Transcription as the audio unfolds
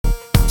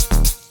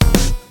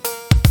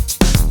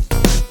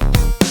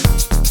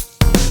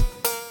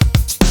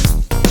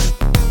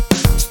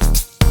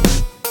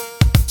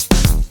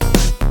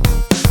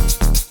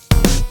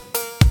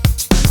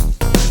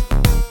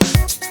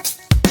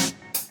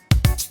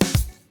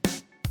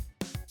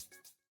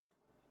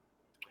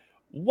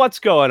What's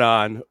going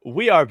on?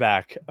 We are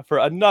back for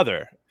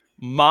another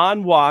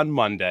Mon Juan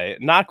Monday.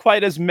 Not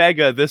quite as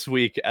mega this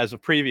week as the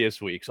previous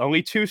weeks.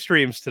 Only 2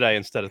 streams today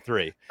instead of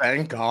 3.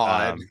 Thank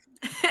God.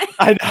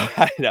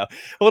 I know.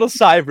 A little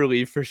sigh of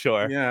relief for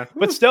sure. Yeah.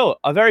 But still,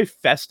 a very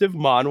festive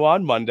Mon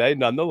Juan Monday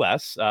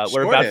nonetheless.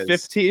 We're about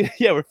 15.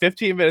 Yeah, we're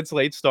 15 minutes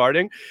late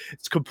starting.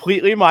 It's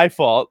completely my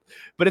fault,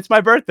 but it's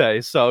my birthday,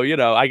 so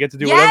I get to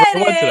do whatever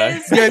I want today.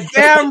 You're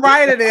damn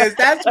right it is.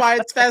 That's why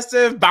it's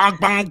festive. Bong,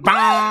 bong,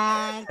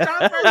 bong.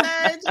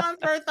 John's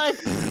birthday.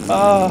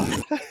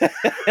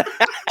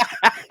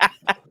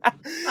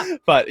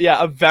 But yeah,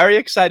 I'm very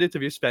excited to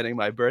be spending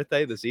my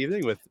birthday this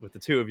evening with the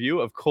two of you,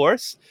 of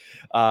course.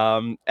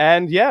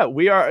 And yeah,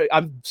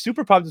 I'm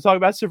super pumped to talk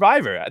about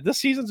Survivor. This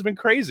season's been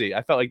crazy.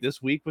 I felt like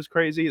this week was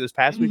crazy. This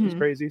past week was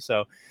crazy.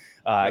 So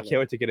I can't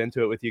wait to get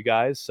into it with you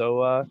guys.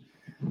 So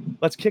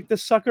let's kick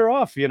this sucker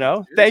off,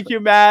 Thank you,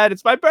 Matt.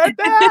 It's my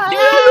birthday.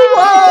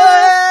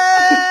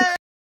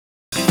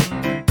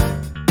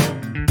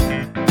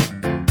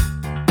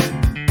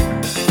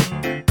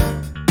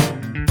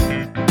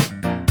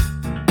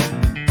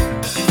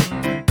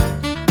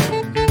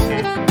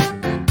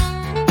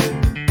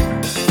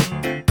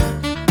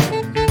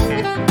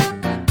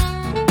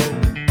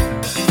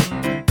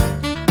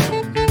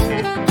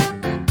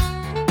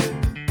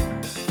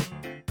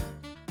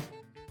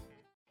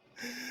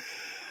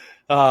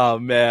 Oh,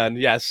 man.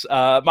 Yes.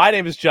 My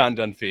name is John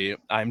Dunphy.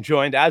 I'm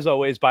joined, as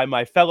always, by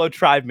my fellow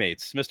tribe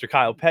mates, Mr.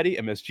 Kyle Petty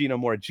and Miss Gina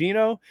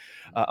Morgino.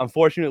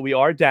 Unfortunately, we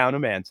are down a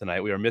man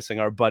tonight. We are missing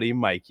our buddy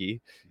Mikey.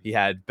 He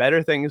had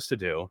better things to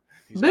do.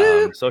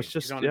 So it's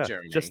just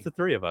the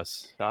three of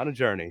us on a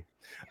journey.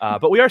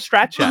 But we are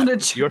Strat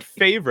Chat, your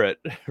favorite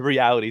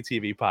reality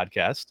TV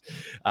podcast.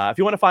 If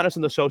you want to find us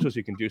on the socials,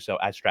 you can do so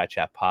at Strat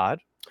Chat Pod.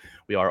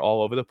 We are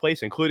all over the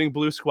place, including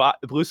Blue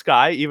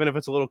Sky, even if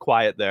it's a little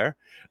quiet there.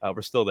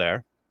 We're still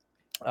there.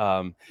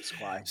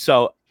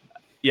 So,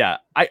 yeah,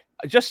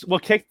 we'll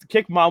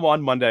kick Mon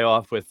Juan Monday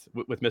off with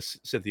Miss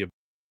Cynthia.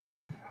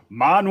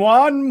 Mon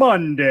Juan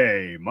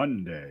Monday.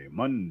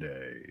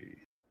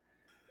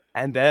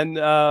 And then,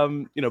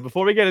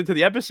 before we get into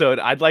the episode,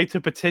 I'd like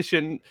to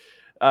petition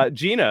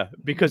Gina,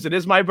 because it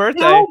is my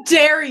birthday. How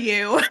dare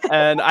you?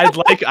 And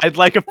I'd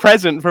like a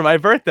present for my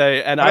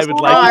birthday, and I would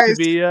like it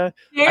to be I'd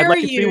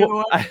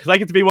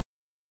like it to be one.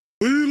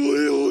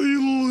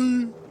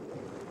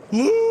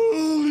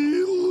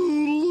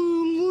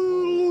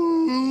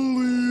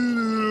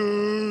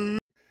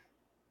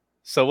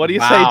 So what do you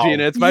say,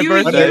 Gina? It's my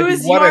birthday. You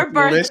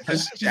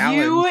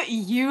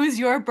use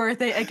your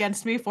birthday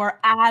against me for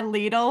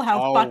Lidl.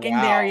 How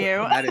dare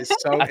you? That is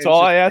so That's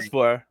all I asked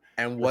for.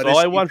 And that's all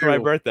I want for my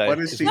birthday. What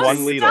is she one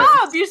Stop!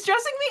 Lidl. You're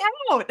stressing me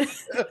out.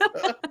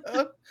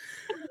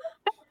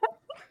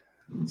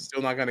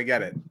 Still not gonna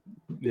get it.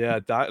 Yeah,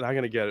 not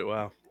gonna get it.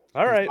 Wow.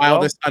 All right. File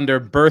this under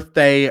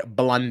birthday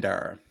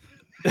blunder.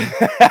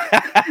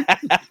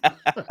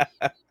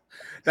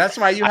 That's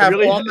why you have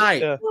all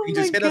night. You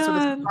just hit us with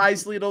a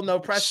surprise Lidl, no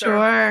pressure.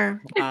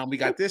 Sure. We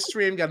got this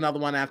stream, got another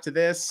one after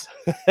this.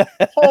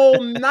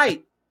 Whole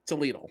night to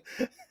Lidl.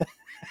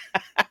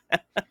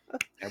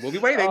 And we'll be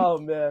waiting. Oh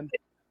man.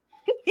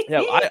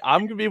 Yeah,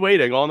 I'm gonna be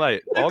waiting all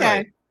night. All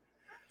night.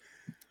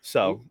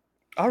 So,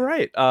 all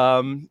right.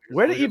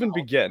 Where to even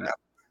begin?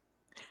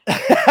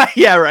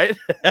 Yeah, right.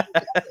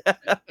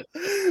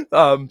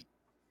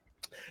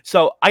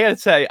 So I gotta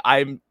say,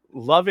 I'm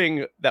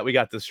loving that we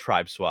got this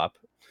tribe swap.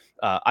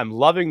 I'm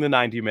loving the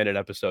 90-minute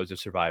episodes of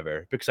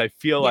Survivor because I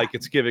feel like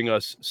it's giving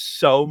us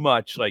so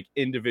much like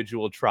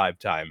individual tribe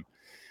time.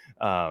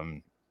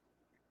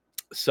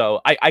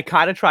 So I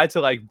kind of tried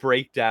to like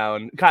break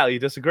down. Kyle, you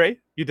disagree?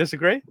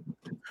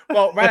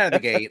 Well, right out of the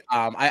gate,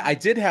 I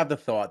did have the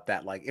thought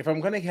that like if I'm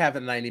going to have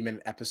a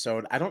 90-minute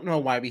episode, I don't know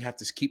why we have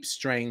to keep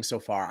straying so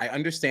far. I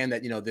understand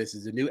that this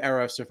is a new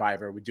era of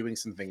Survivor. We're doing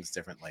some things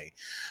differently,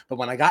 but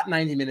when I got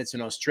 90 minutes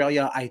in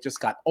Australia, I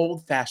just got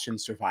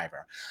old-fashioned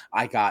Survivor.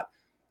 I got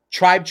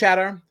tribe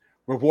chatter,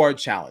 reward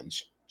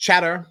challenge,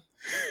 chatter,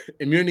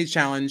 immunity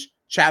challenge,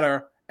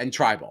 chatter, and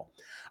tribal.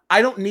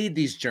 I don't need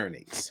these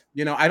journeys.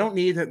 I don't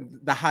need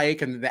the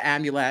hike and the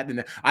amulet.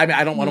 And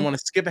I don't want to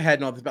skip ahead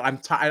and all this, but I'm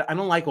tired. I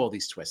don't like all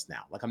these twists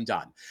now. Like I'm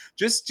done.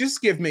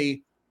 Just give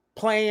me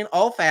plain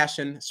old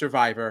fashioned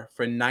Survivor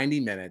for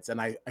 90 minutes.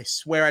 And I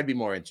swear I'd be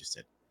more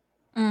interested.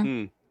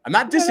 I'm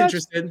not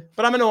disinterested,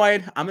 but I'm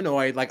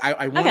annoyed. Like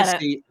I want to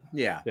see.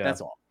 Yeah, that's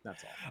all.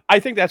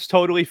 I think that's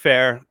totally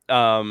fair.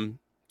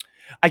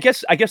 I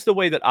guess the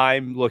way that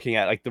I'm looking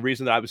at, like the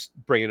reason that I was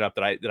bringing it up,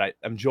 that I'm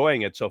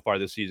enjoying it so far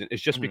this season is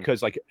just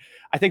because like,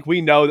 I think we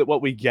know that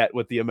what we get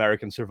with the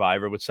American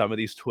Survivor with some of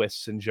these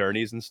twists and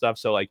journeys and stuff.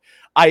 So like,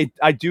 I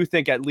do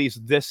think at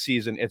least this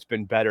season, it's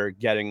been better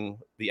getting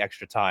the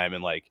extra time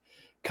and like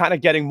kind of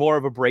getting more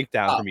of a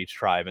breakdown from each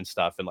tribe and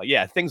stuff. And like,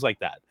 things like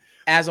that.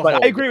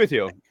 But I agree with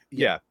you.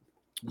 Yeah.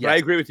 But I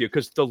agree with you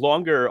because the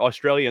longer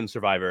Australian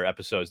Survivor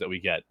episodes that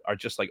we get are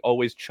just like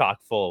always chock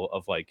full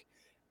of like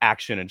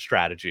action and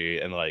strategy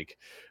and like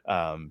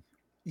so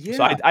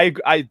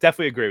I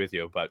definitely agree with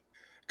you, but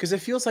Because it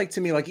feels like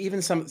to me, like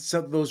even some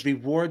of those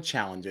reward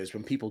challenges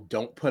when people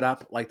don't put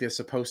up like they're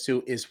supposed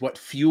to is what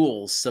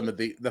fuels some of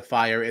the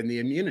fire and the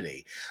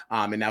immunity.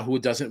 And now who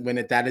doesn't win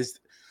it?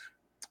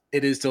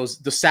 It is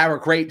the sour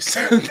grapes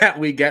that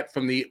we get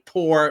from the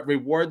poor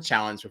reward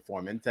challenge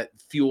performance that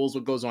fuels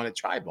what goes on at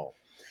Tribal.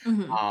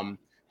 Mhm.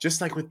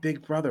 Just like with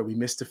Big Brother, we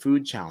missed the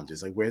food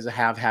challenges. Like, where's the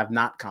have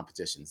not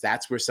competitions?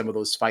 That's where some of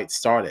those fights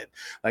started.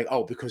 Like,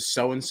 oh, because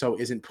so and so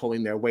isn't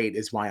pulling their weight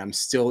is why I'm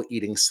still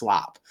eating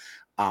slop.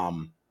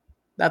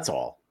 That's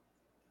all.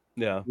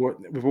 Yeah.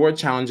 Reward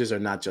challenges are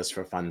not just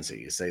for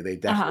funsies. They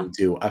definitely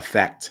do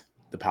affect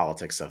the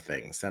politics of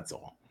things. That's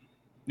all.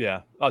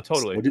 Yeah. Oh,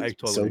 totally. I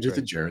totally So agree. does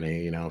the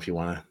journey. You know, if you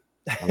want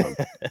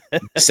to,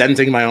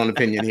 dissenting my own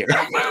opinion here.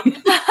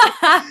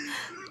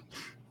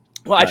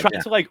 Well, I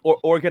tried to like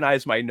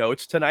organize my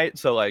notes tonight,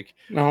 so like,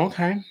 oh,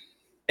 okay.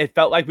 It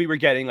felt like we were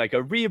getting like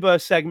a Reba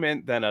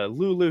segment, then a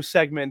Lulu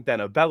segment, then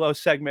a Bello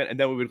segment, and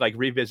then we would like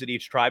revisit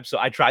each tribe. So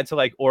I tried to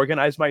like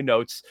organize my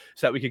notes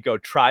so that we could go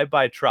tribe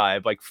by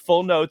tribe, like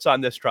full notes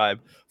on this tribe,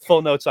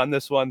 full notes on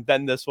this one,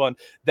 then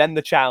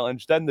the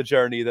challenge, then the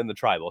journey, then the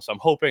tribal. So I'm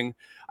hoping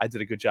I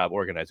did a good job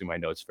organizing my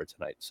notes for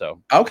tonight.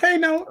 So okay,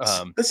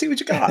 let's see what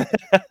you got.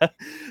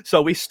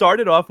 So we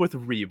started off with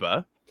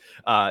Reba.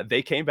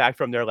 They came back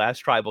from their last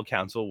tribal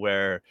council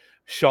where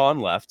Sean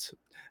left.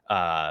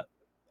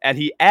 And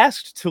he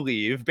asked to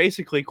leave,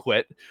 basically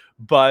quit,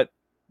 but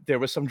there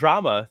was some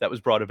drama that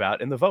was brought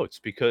about in the votes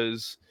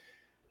because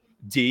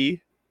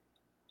D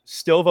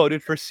still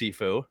voted for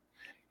Sifu,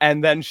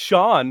 and then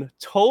Sean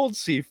told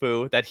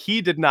Sifu that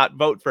he did not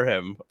vote for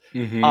him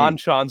on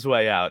Sean's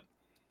way out.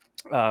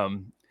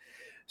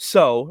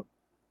 So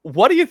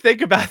what do you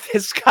think about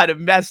this kind of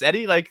mess?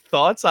 Any like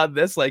thoughts on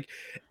this? Like,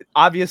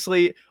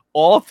 obviously,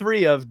 all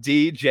three of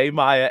D, J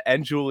Maya,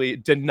 and Julie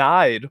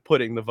denied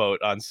putting the vote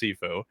on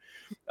Sifu.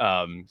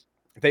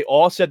 They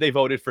all said they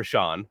voted for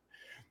Sean.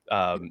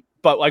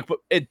 But like,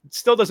 it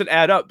still doesn't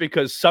add up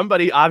because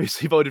somebody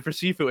obviously voted for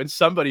Sifu and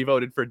somebody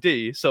voted for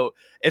D. So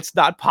it's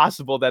not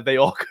possible that they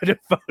all could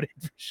have voted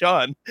for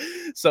Sean.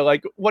 So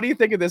like, what do you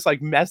think of this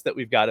like mess that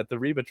we've got at the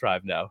Reba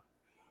tribe now?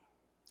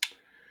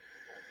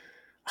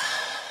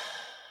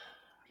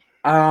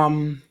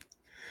 I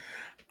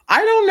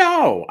don't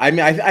know. I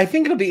mean, I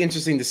think it'll be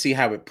interesting to see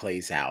how it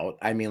plays out.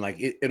 I mean, like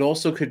it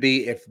also could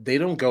be if they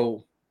don't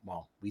go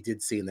well, we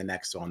did see in the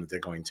next one that they're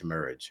going to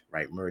merge,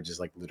 right? Merge is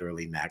like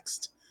literally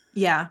next.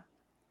 Yeah.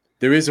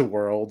 There is a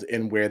world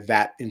in where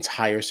that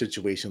entire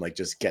situation like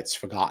just gets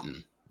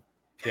forgotten.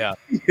 Yeah.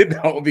 You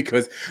know,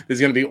 because there's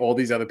going to be all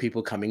these other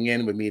people coming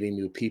in. We're meeting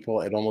new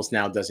people. It almost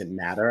now doesn't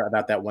matter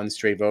about that one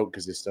stray vote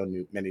because there's still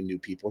many new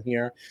people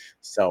here.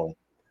 So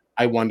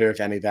I wonder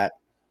if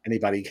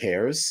anybody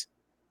cares.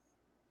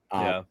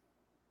 Yeah.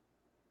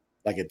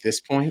 Like at this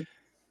point.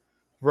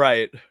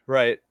 Right.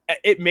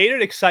 It made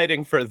it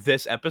exciting for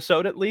this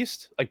episode, at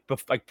least,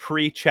 like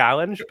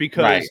pre-challenge,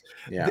 because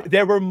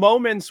there were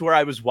moments where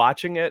I was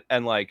watching it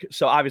and like,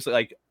 so obviously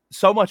like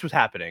so much was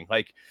happening.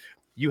 Like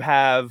you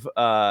have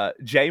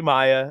J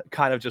Maya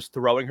kind of just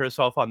throwing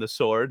herself on the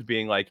sword,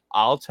 being like,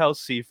 I'll tell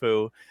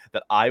Sifu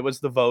that I was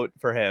the vote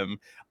for him.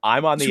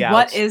 I'm on the outs.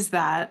 What is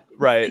that?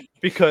 Right.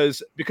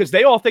 Because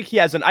they all think he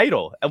has an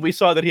idol. And we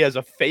saw that he has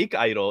a fake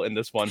idol in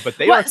this one, but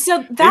they've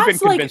been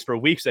convinced for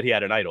weeks that he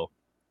had an idol.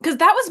 Because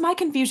that was my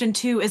confusion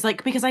too, is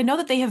like, because I know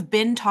that they have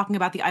been talking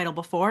about the idol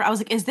before. I was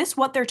like, is this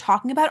what they're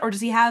talking about? Or does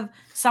he have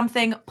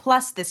something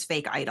plus this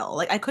fake idol?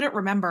 Like, I couldn't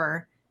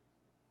remember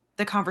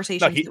the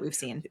conversations that we've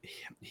seen.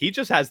 He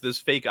just has this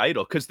fake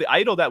idol because the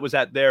idol that was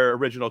at their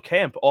original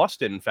camp,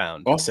 Austin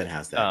found. Austin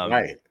has that,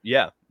 right?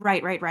 Yeah.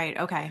 Right.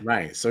 Okay.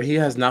 Right. So he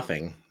has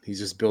nothing. He's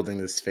just building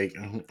this fake.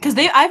 Because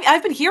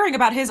I've been hearing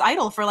about his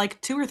idol for like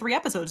 2 or 3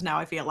 episodes now,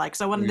 I feel like.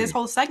 So when this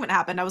whole segment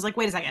happened, I was like,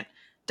 wait a second.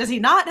 Does he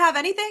not have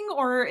anything,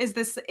 or is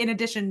this in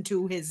addition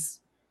to his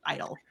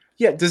idol?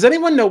 Yeah. Does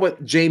anyone know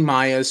what J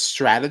Maya's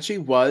strategy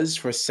was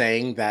for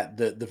saying that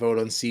the vote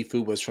on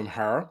Sifu was from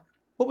her?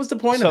 What was the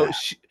point of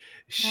that?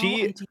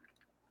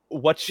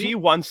 What she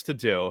wants to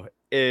do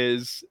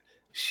is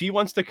she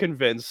wants to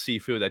convince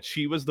Sifu that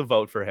she was the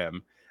vote for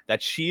him,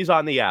 that she's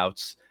on the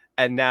outs,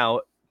 and now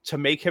to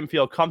make him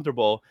feel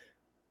comfortable,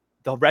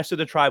 the rest of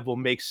the tribe will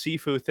make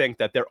Sifu think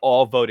that they're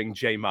all voting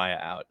J Maya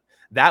out.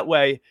 That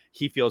way,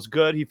 he feels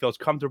good, he feels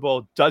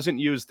comfortable, doesn't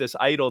use this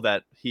idol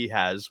that he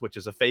has, which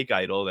is a fake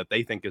idol that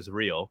they think is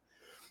real.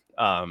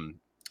 And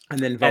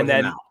then vote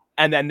him out.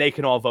 And then they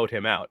can all vote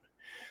him out.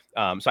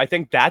 So I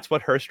think that's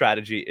what her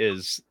strategy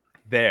is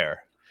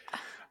there.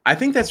 I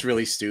think that's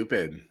really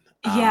stupid.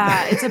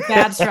 Yeah, it's a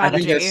bad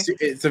strategy. I think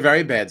it's a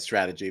very bad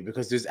strategy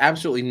because there's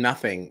absolutely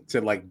nothing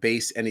to like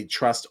base any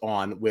trust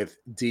on with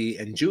D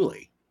and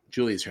Julie.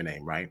 Julie's her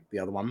name, right? The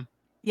other one?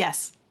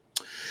 Yes.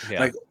 Yeah.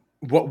 Like,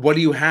 what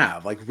do you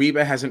have? Like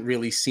Reba hasn't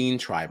really seen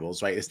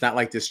tribals, right? It's not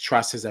like this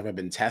trust has ever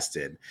been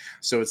tested.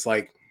 So it's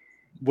like,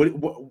 what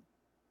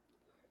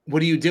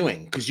what are you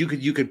doing? Because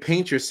you could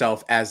paint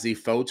yourself as the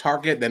faux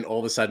target, then all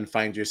of a sudden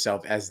find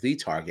yourself as the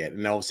target,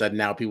 and all of a sudden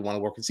now people want to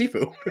work with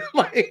Sifu.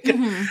 like,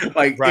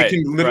 like it Right,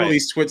 can literally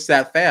right. switch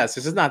that fast.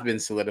 This has not been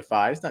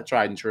solidified. It's not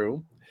tried and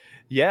true.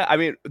 Yeah, I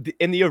mean,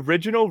 in the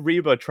original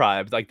Reba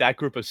tribe, like that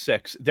group of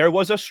 6, there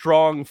was a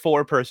strong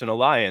 4-person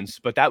alliance,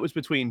 but that was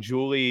between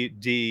Julie,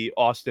 Dee,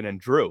 Austin, and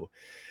Drew.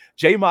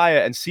 J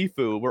Maya and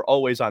Sifu were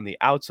always on the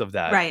outs of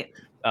that. Right.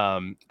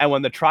 And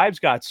when the tribes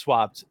got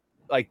swapped,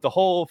 like the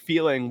whole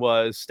feeling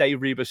was stay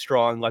Reba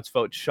strong, let's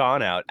vote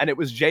Sean out. And it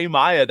was J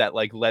Maya that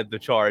like led the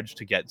charge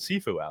to get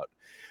Sifu out.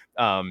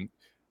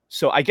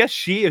 So I guess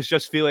she is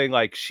just feeling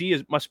like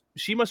she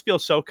must feel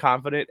so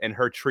confident in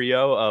her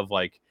trio of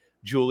like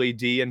Julie,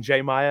 D, and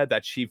J Maya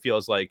that she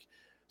feels like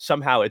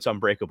somehow it's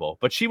unbreakable.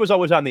 But she was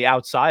always on the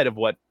outside of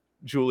what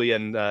Julie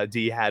and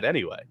D had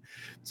anyway.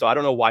 So I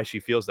don't know why she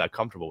feels that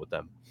comfortable with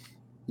them.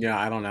 Yeah,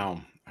 I don't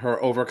know.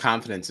 Her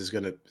overconfidence is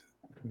going to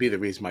be the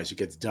reason why she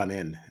gets done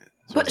in.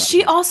 But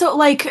she also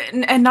like,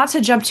 and not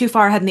to jump too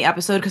far ahead in the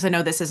episode, because I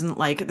know this is a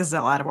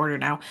lot of order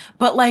now,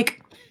 but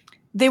like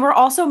they were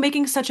also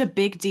making such a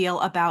big deal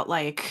about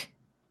like,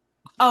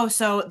 oh,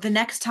 so the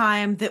next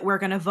time that we're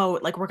going to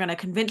vote, like we're going to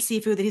convince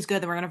Sifu that he's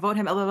good, then we're going to vote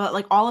him, blah, blah, blah.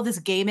 Like all of this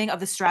gaming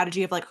of the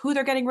strategy of like who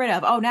they're getting rid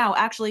of. Oh, now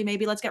actually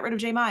maybe let's get rid of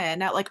J Maya. And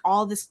now like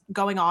all this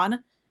going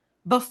on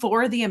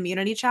before the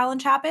immunity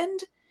challenge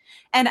happened.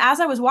 And as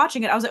I was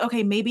watching it, I was like,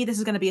 okay, maybe this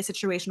is going to be a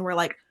situation where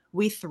like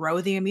we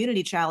throw the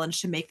immunity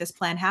challenge to make this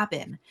plan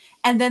happen.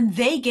 And then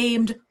they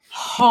gamed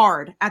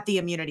hard at the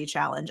immunity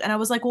challenge. And I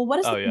was like, well,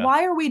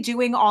 why are we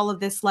doing all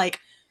of this? Like,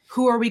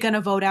 who are we going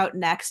to vote out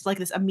next? Like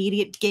this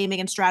immediate gaming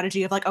and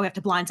strategy of like, oh, we have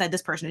to blindside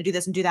this person and do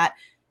this and do that.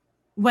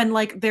 When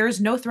like there's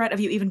no threat of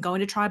you even going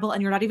to tribal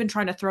and you're not even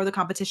trying to throw the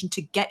competition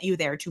to get you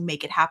there to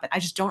make it happen. I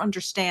just don't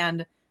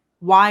understand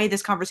why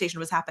this conversation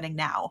was happening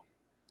now.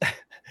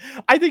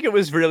 I think it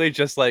was really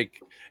just like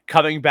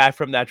coming back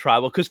from that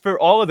tribal, because for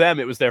all of them,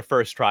 it was their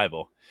first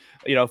tribal.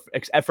 You know,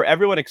 for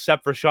everyone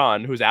except for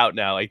Sean, who's out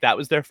now, like that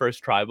was their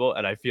first tribal.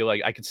 And I feel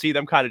like I could see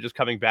them kind of just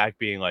coming back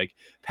being like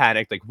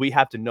panicked. Like we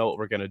have to know what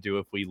we're going to do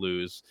if we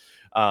lose.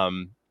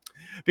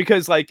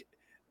 Because like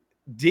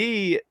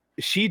Dee,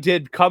 she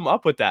did come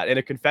up with that in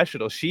a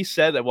confessional. She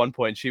said at one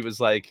point, she was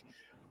like,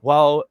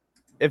 well,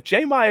 if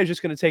J Maya is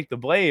just going to take the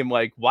blame,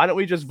 like, why don't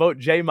we just vote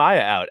J Maya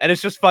out? And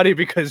it's just funny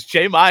because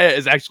J Maya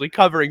is actually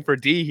covering for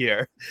Dee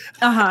here.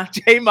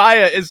 J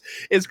Maya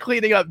is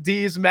cleaning up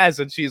Dee's mess.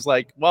 And she's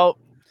like, well,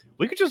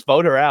 we could just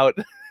vote her out.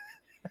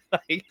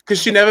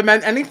 Because she never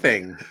meant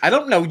anything. I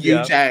don't know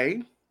you,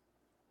 Jay.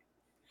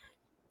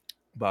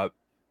 But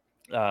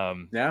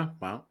yeah,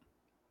 well,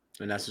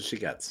 and that's what she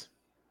gets.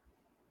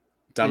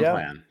 Dumb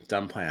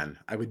plan.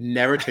 I would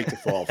never take the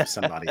fall for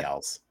somebody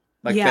else.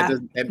 Like that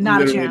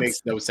literally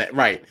makes no sense.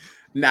 Right.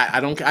 I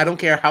don't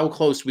care how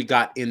close we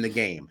got in the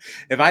game.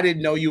 If I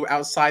didn't know you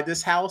outside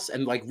this house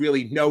and like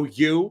really know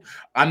you,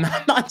 I'm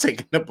not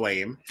taking the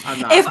blame.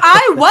 I'm not. If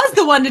I was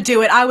the one to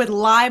do it, I would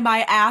lie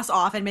my ass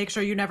off and make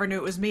sure you never knew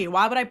it was me.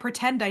 Why would I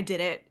pretend I did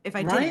it if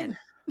I didn't?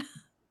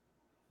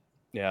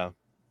 Yeah.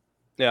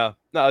 No,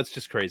 it's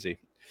just crazy.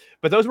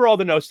 But those were all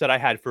the notes that I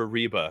had for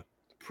Reba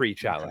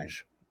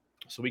pre-challenge.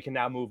 Okay. So we can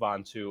now move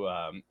on to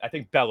I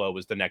think Bella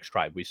was the next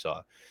tribe we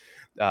saw.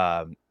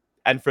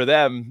 And for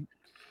them,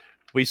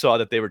 we saw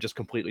that they were just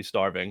completely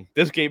starving.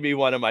 This gave me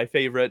one of my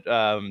favorite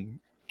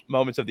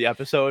moments of the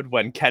episode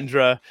when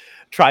Kendra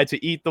tried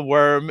to eat the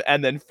worm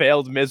and then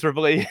failed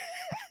miserably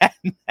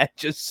and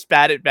just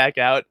spat it back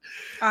out.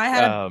 I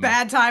had a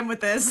bad time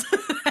with this.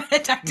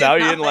 No,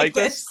 you didn't like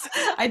this?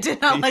 I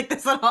did not like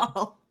this at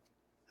all.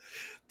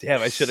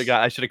 Damn, I should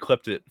have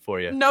clipped it for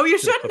you. No, you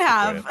shouldn't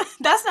have.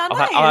 That's not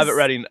nice. I'll have it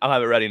ready. I'll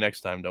have it ready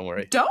next time. Don't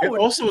worry. Don't. It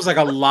also was like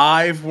a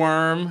live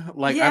worm.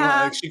 Like I don't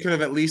know, like she could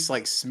have at least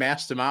like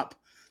smashed him up.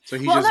 So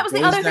he just that was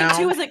the other thing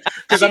too. Was like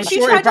because I'm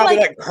sure he probably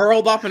like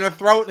curled up in her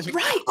throat.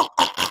 Right.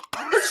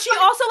 She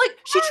also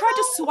she tried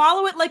to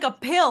swallow it like a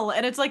pill,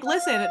 and it's like,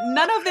 listen,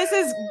 none of this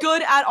is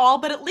good at all.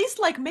 But at least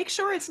like make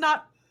sure it's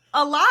not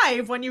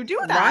alive when you do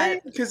that.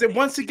 Right? Because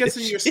once it gets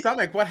in your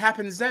stomach, what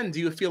happens then? Do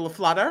you feel a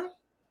flutter?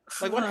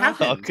 Like what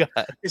happened? Oh,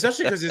 God.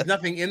 Especially because there's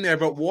nothing in there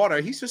but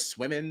water. He's just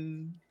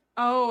swimming.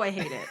 Oh, I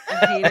hate it.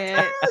 I hate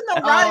it. No,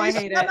 I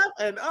hate it.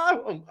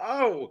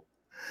 Oh.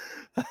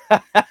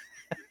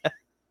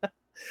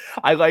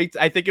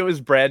 I think it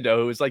was Brando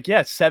who was like,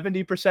 yeah,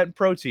 70%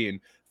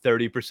 protein,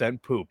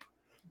 30% poop.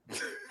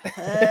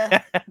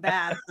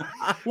 Bad.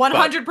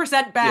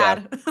 100%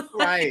 bad. Yeah.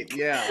 Right,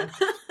 yeah.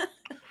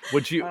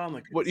 What do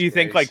you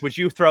think? Like, would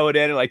you throw it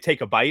in and like take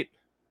a bite?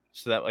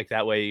 So that like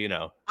that way, you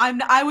know.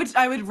 I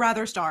would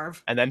rather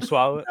starve. And then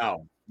swallow it?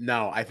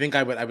 No. I think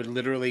I would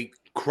literally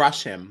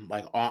crush him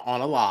like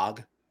on a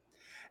log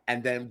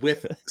and then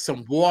with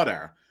some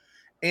water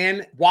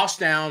and wash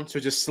down. So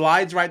it just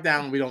slides right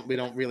down. We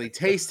don't really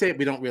taste it.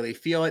 We don't really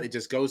feel it. It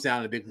just goes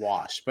down in a big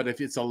wash. But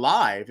if it's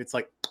alive, it's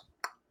like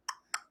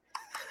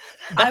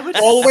I would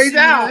all the way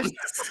down.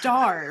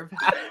 Starve.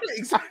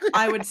 Exactly.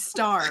 I would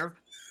starve.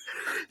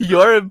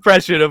 Your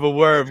impression of a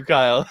worm,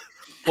 Kyle.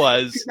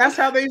 was That's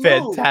how they move.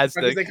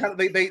 fantastic. Because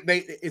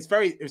it's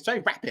very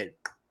rapid.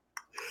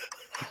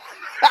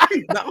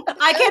 No.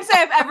 I can't say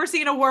I've ever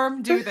seen a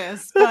worm do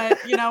this, but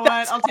you know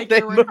what? I'll take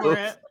your word for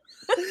it.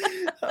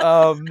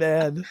 Oh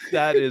man,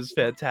 that is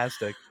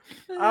fantastic.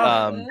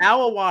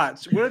 Owl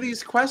Watch. What are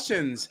these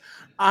questions?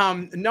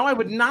 No, I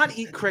would not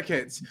eat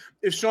crickets.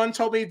 If Sean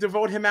told me to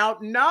vote him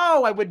out,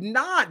 no, I would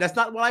not. That's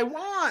not what I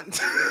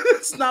want.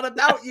 It's not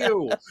about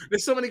you.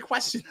 There's so many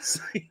questions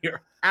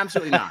here.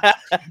 Absolutely not.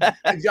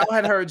 If y'all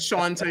had heard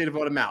Sean tell you to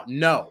vote him out,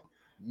 no.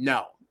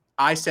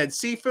 I said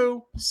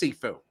Sifu.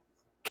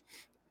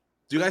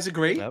 Do you guys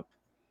agree? Yep.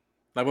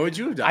 Like, what would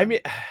you have done? I mean,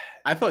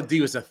 I thought Dee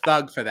was a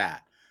thug for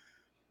that.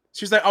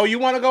 She was like, "Oh, you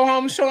want to go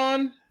home,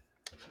 Sean?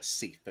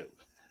 Seafood."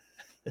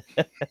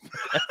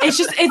 It's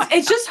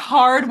just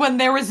hard when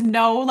there was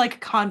no like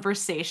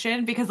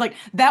conversation, because like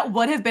that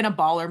would have been a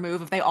baller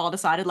move if they all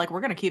decided like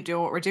we're gonna keep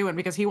doing what we're doing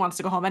because he wants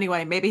to go home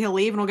anyway. Maybe he'll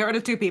leave and we'll get rid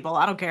of 2 people.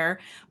 I don't care.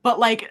 But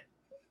like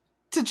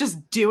to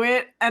just do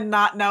it and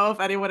not know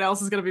if anyone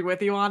else is gonna be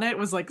with you on it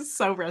was like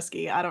so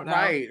risky. I don't know.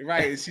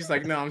 Right. She's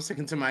like, "No, I'm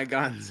sticking to my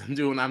guns. I'm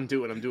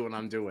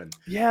doing.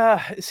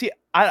 yeah. See,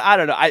 I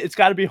don't know. It's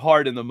got to be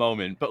hard in the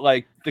moment, but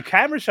like the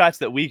camera shots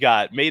that we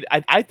got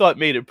I thought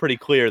made it pretty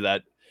clear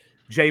that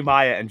Jay,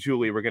 Maya, and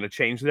Julie were going to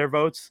change their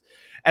votes.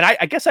 And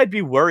I guess I'd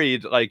be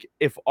worried, like,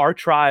 if our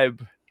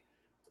tribe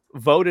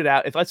voted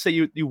out, if let's say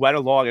you went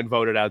along and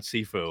voted out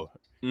Sifu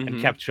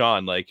and kept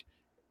Sean, like,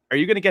 are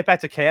you going to get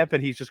back to camp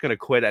and he's just going to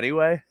quit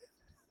anyway?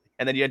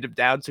 And then you end up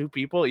down 2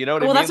 people? You know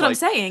what I mean? Well, that's what I'm Like,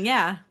 saying.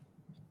 Yeah.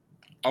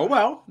 Oh,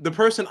 well, the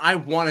person I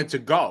wanted to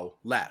go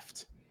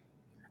left.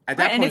 At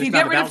that Right, and point, if you it's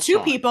not get rid of about 2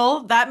 Sean.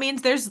 people, that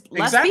means there's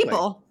less Exactly.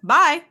 people.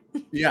 Bye.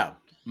 Yeah.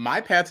 My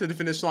path to the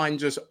finish line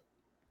just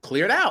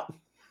cleared out.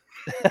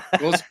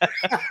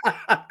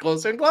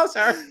 Closer and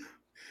closer.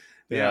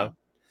 yeah.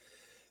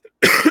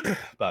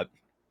 But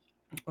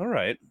all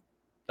right.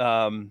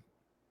 There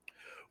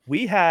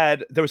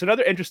was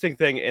another interesting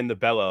thing in the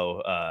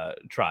Bello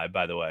tribe,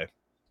 by the way,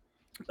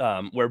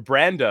 where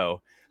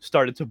Brando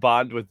started to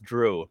bond with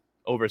Drew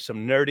over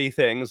some nerdy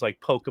things like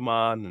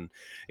Pokemon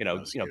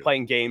and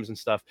playing games and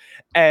stuff.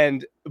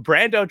 And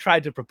Brando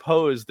tried to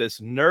propose this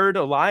nerd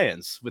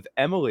alliance with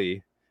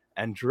Emily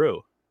and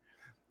Drew.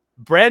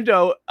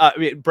 Brando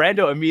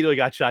immediately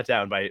got shot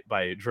down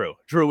by Drew.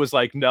 Drew was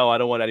like, "No, I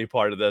don't want any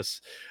part of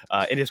this."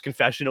 In his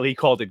confessional, he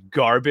called it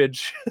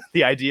garbage.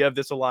 The idea of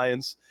this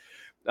alliance.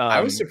 I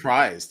was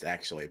surprised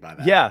actually by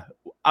that. Yeah,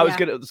 I was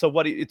gonna. So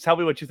tell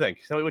me what you think.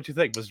 Tell me what you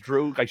think. Was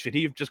Drew like? Should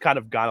he have just kind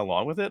of gone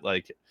along with it?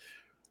 Like,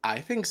 I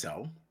think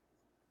so.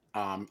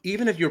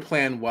 Even if your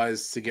plan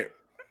was to get,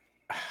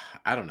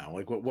 I don't know,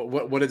 like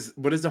what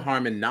is the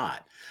harm in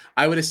not?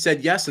 I would have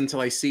said yes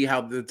until I see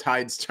how the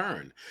tides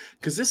turn.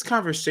 Because this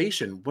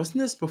conversation was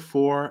this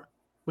before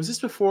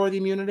the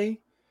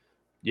immunity?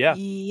 yeah.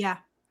 Yeah.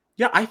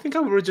 Yeah, I think I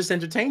would have just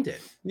entertained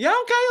it. Yeah,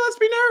 okay, let's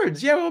be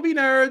nerds. Yeah, we'll be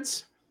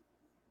nerds.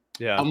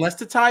 Yeah. Unless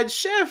the tides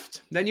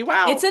shift, then you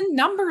out. It's a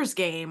numbers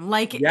game.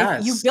 Like if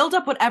you build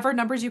up whatever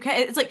numbers you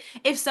can. It's like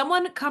if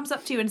someone comes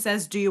up to you and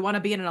says, "Do you want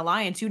to be in an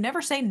alliance?" You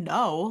never say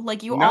no.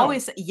 Like you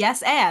always say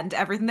yes and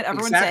everything that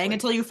everyone's saying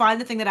until you find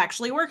the thing that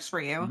actually works for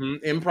you.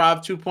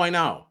 Improv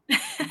 2.0.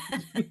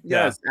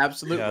 Yes,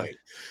 absolutely. Yeah.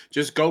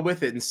 Just go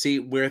with it and see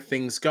where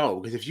things go.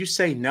 Because if you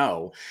say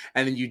no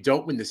and then you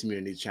don't win this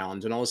immunity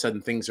challenge and all of a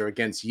sudden things are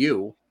against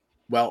you,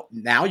 well,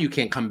 now you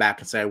can't come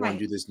back and say, "I want to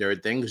do this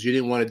nerd thing," because you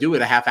didn't want to do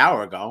it a half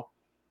hour ago.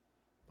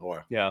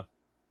 Or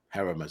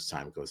however much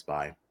time goes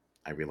by.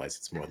 I realize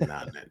it's more than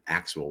that in an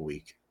actual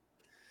week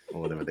or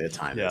whatever their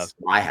time is.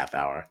 My half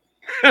hour.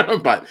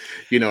 But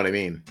you know what I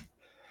mean.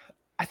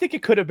 I think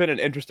it could have been an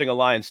interesting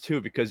alliance too,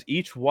 because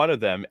each one of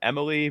them,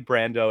 Emily,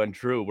 Brando, and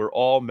Drew, were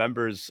all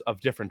members of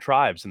different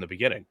tribes in the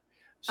beginning.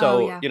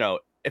 So,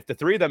 if the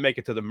 3 of them make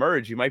it to the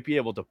merge, you might be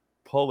able to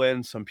pull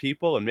in some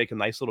people and make a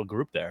nice little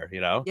group there,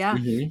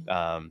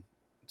 Yeah.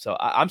 So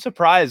I'm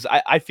surprised.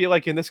 I feel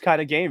like in this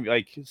kind of game,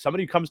 like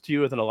somebody comes to you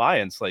with an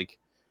alliance, like,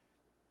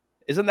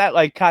 isn't that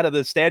like kind of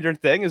the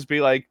standard thing? Is be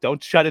like,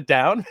 don't shut it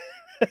down.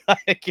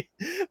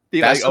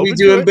 That's what we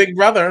do in Big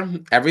Brother.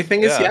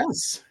 Everything is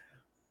yes.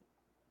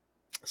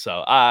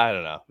 So I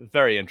don't know.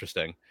 Very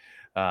interesting.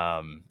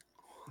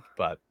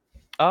 But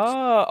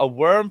a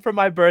worm for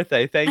my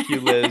birthday. Thank you,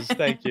 Liz.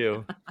 Thank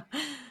you.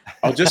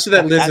 Oh, just so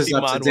that Liz is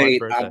up to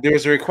date, there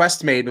was a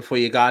request made before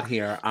you got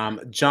here.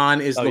 John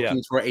is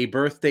looking for a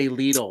birthday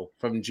Lidl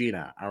from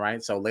Gina. All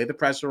right, so lay the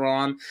pressure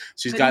on.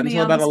 She's got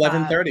until about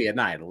 11:30 at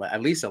night,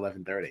 at least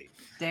 11:30.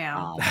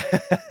 Damn.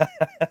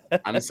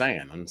 I'm just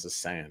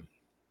saying.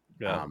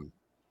 Yeah.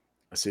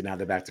 So now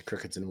they're back to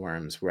crickets and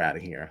worms. We're out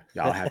of here.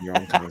 Y'all have your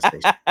own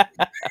conversation.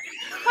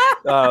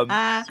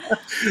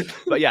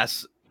 But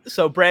yes.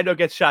 So Brando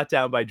gets shot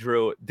down by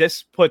Drew.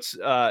 This puts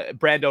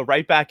Brando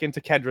right back into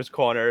Kendra's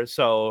corner.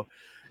 So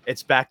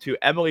it's back to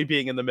Emily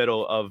being in the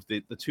middle of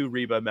the 2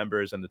 Reba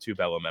members and the 2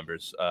 Bello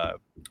members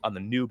on the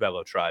new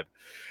Bello tribe.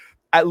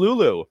 At the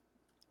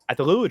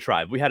Lulu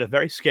tribe, we had a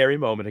very scary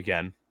moment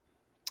again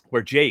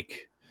where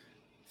Jake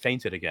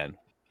fainted again.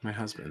 My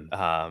husband.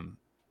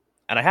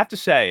 And I have to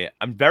say,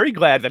 I'm very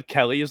glad that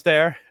Kelly is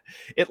there.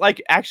 It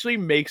like actually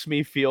makes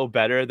me feel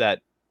better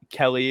that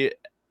Kelly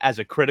as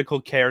a critical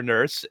care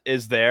nurse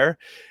is there.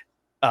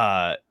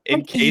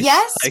 In case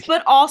Yes, like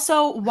but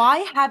also why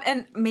have,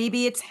 and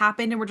maybe it's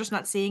happened and we're just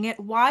not seeing it.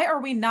 Why are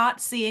we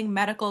not seeing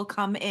medical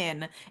come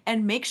in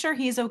and make sure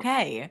he's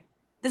okay?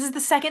 This is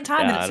the second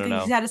time yeah, that I don't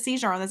he's know. had a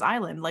seizure on this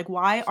island. Like,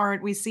 why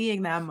aren't we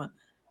seeing them,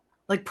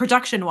 like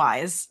production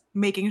wise,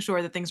 making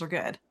sure that things are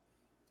good?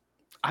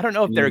 I don't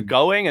know if they're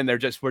going and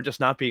we're just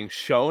not being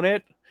shown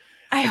it.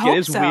 I Like, it hope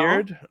is so.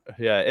 weird.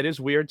 Yeah, it is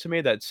weird to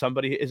me that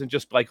somebody isn't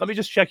just like, let me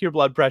just check your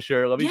blood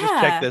pressure. Let me just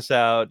check Yeah. this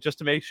out just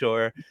to make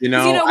sure. You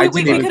 'Cause, know, I didn't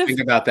we even could've- think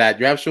about that.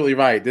 You're absolutely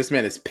right. This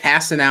man is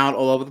passing out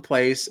all over the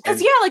place, and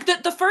Because yeah, like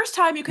the first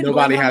time you can blame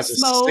nobody it on the has a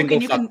smoke, single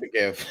and you fuck can to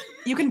give.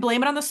 you can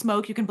blame it on the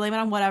smoke, you can blame it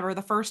on whatever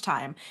the first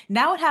time.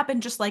 Now it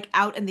happened just like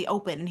out in the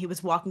open and he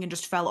was walking and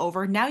just fell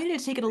over. Now you need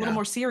to take it a little Yeah.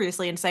 more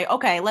seriously and say,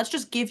 okay, let's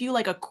just give you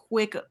like a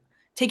quick,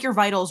 take your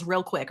vitals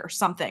real quick or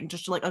something.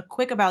 Just like a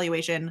quick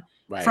evaluation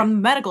Right. from the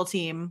medical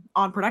team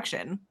on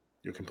production.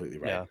 You're completely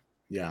right.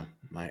 Yeah,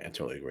 I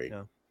totally agree.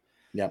 Yeah.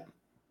 Yep.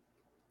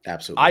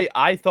 Absolutely.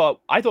 I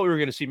thought we were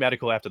going to see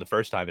medical after the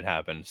first time it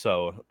happened.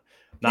 So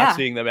not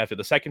seeing them after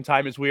the second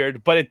time is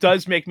weird, but it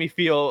does make me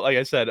feel, like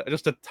I said,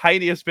 just a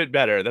tiniest bit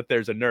better that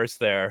there's a nurse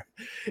there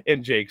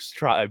in Jake's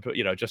tribe,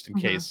 just in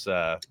case,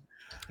 I'm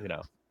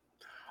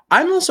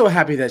also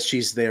happy that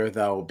she's there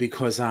though,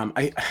 because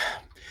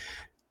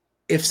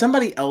if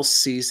somebody else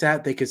sees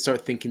that, they could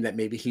start thinking that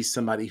maybe he's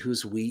somebody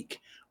who's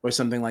weak or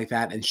something like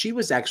that. And she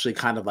was actually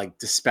kind of like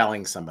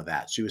dispelling some of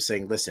that. She was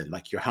saying, listen,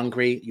 like, you're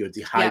hungry, you're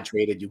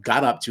dehydrated, you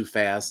got up too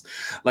fast.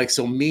 Like,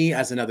 so me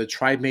as another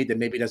tribe mate that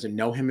maybe doesn't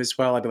know him as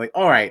well, I'd be like,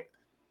 all right,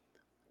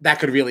 that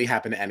could really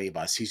happen to any of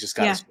us. He's just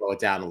got to slow it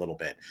down a little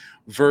bit.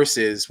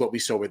 Versus what we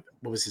saw with,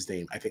 what was his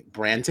name? I think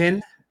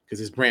Brandon,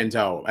 because it's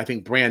Brando. I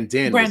think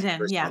Brandon was the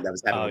first one that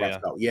was having a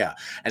rough go. Yeah.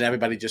 And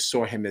everybody just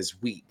saw him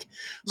as weak.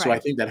 So I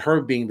think that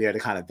her being there to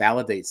kind of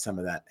validate some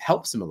of that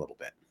helps him a little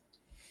bit.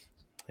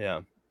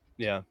 Yeah.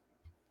 Yeah.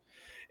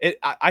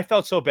 I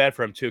felt so bad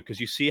for him too, because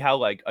you see how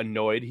like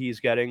annoyed he's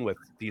getting with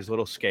these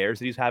little scares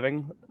that he's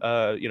having,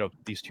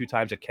 these 2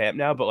 times at camp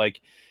now. But like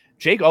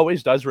Jake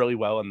always does really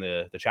well in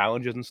the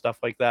challenges and stuff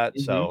like that.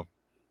 So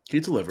he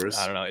delivers.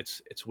 I don't know.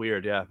 It's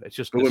weird. Yeah. It's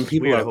just, but when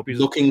people are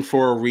looking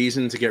for a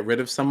reason to get rid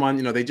of someone,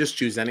 they just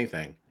choose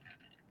anything.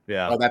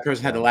 Yeah. Oh, that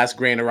person had the last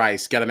grain of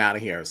rice. Get him out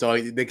of here. So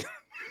they.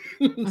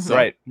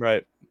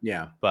 Right.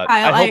 Yeah. But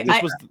Kyle, I hope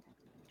this was.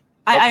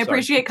 I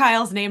appreciate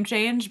Kyle's name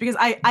change, because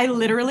I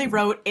literally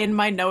wrote in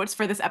my notes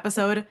for this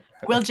episode,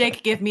 will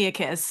Jake give me a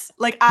kiss?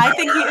 Like, I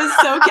think he is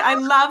so cute. I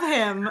love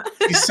him.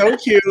 He's so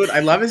cute. I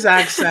love his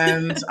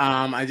accent.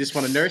 I just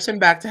want to nurse him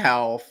back to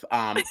health.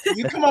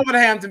 You come over to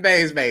Hampton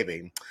Bays,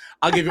 baby.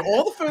 I'll give you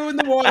all the food and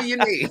the water you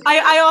need.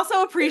 I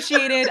also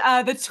appreciated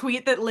the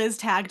tweet that Liz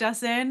tagged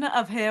us in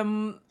of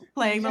him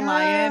playing the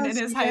lion in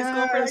his high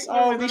school for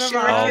Oh, we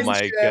share a Oh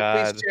my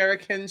God. We share a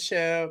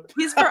kinship.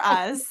 He's for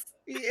us.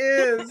 He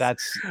is. That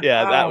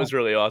was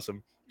really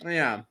awesome.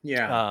 Yeah.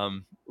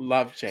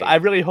 Love Jake. So I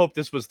really hope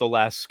this was the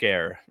last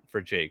scare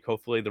for Jake.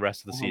 Hopefully the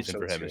rest of the season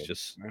for him is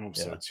just. I hope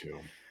so too.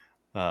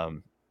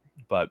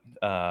 But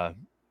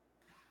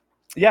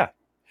yeah,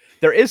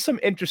 there is some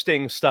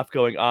interesting stuff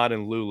going on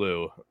in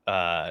Lulu.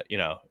 Jake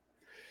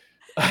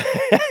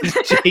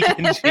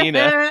and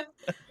Gina.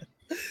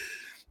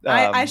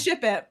 I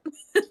ship it.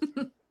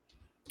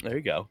 There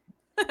you go.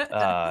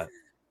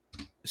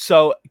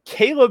 So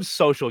Caleb's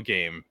social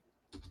game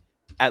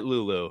at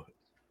Lulu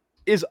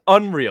is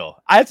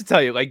unreal. I have to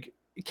tell you, like,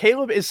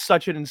 Caleb is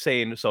such an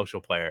insane social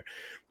player.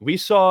 We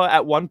saw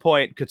at one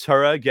point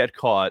Katura get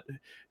caught.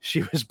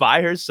 She was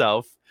by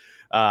herself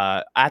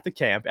at the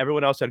camp.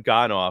 Everyone else had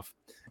gone off.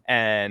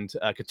 And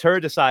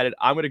Katura decided,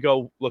 I'm going to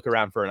go look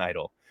around for an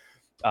idol.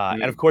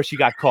 And of course, she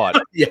got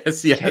caught.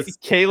 Yes.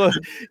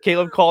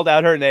 Caleb called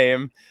out her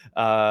name.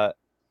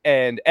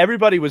 And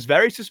everybody was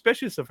very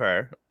suspicious of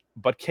her.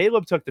 But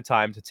Caleb took the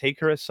time to take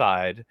her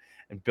aside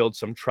and build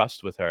some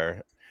trust with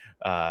her.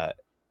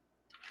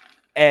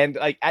 And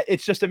like,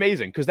 it's just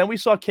amazing, because then we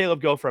saw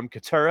Caleb go from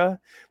Katura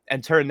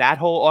and turn that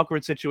whole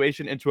awkward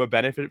situation into a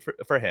benefit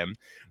for him.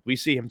 We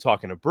see him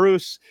talking to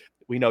Bruce.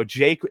 We know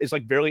Jake is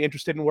like very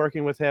interested in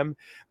working with him.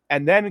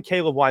 And then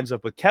Caleb winds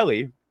up with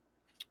Kelly,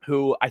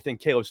 who I think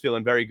Caleb's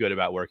feeling very good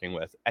about working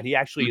with. And he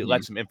actually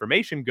let some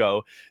information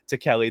go to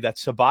Kelly that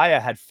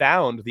Sabaya had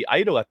found the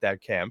idol at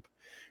that camp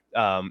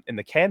in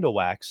the candle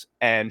wax,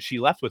 and she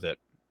left with it.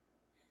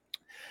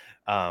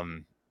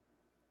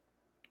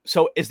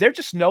 So is there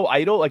just no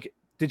idol? Like,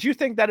 did you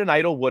think that an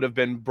idol would have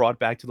been brought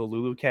back to the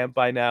Lulu camp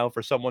by now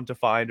for someone to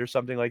find or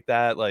something like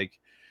that? Like,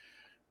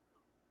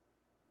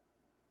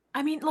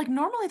 I mean, like,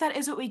 normally that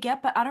is what we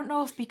get, but I don't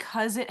know if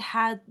because it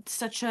had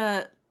such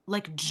a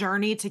like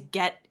journey to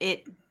get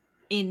it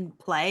in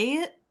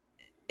play,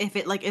 if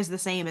it like is the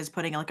same as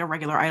putting like a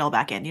regular idol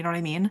back in. You know what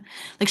I mean?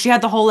 Like, she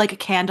had the whole like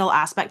candle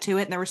aspect to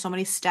it, and there were so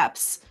many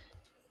steps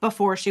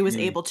before she was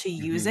able to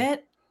use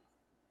it.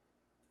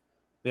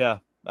 Yeah,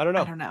 I don't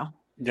know.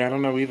 Yeah, I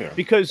don't know either.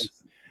 Because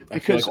I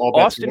feel because like all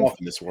bets are off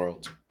in this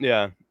world.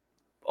 Yeah,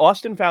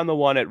 Austin found the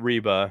one at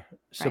Reba.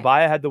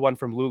 Sabaya had the one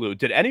from Lulu.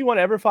 Did anyone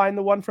ever find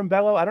the one from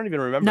Bello? I don't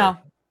even remember. No.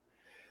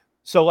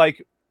 So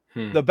like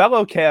the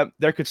Bello camp,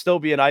 there could still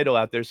be an idol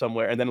out there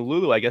somewhere, and then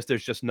Lulu, I guess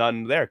there's just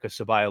none there because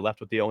Sabaya left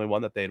with the only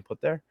one that they had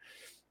put there.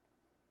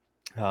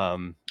 I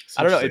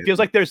don't know. It feels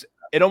like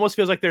it almost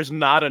feels like there's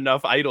not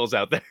enough idols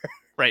out there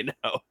right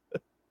now.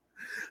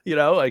 You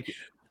know, like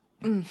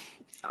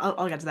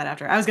I'll get to that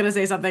after. I was going to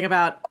say something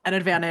about an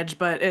advantage,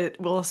 but it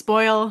will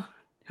spoil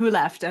who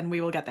left, and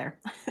we will get there.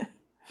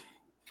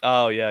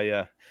 Oh,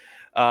 yeah.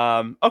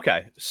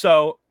 Okay,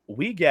 so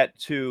we get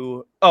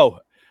to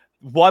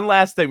one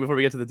last thing before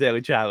we get to the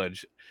daily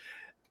challenge.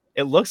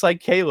 It looks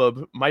like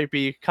Caleb might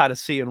be kind of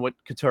seeing what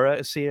Katura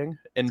is seeing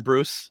in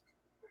Bruce.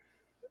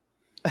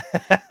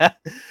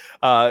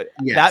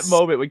 That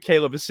moment when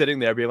Caleb is sitting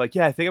there being like,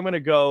 yeah, I think I'm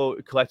gonna go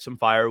collect some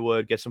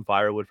firewood, get some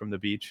firewood from the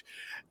beach,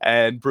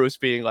 and Bruce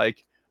being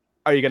like,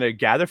 are you gonna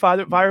gather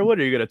firewood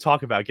or are you gonna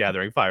talk about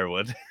gathering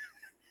firewood?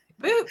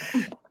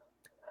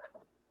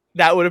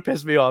 That would have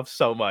pissed me off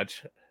so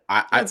much.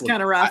 That's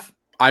kind of rough.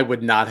 I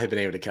would not have been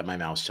able to keep my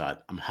mouth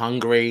shut. I'm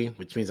hungry,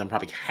 which means I'm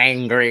probably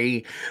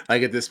hangry.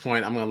 Like at this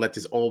point, I'm gonna let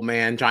this old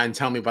man try and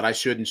tell me what I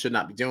should and should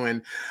not be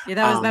doing.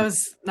 Yeah, that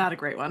was not a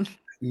great one.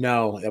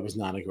 No, that was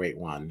not a great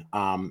one.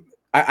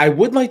 I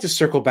would like to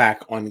circle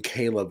back on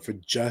Caleb for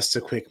just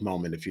a quick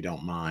moment, if you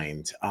don't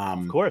mind.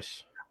 Of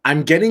course.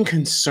 I'm getting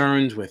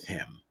concerned with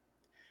him.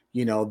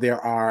 You know, there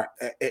are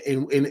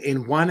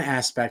in one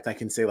aspect I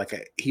can say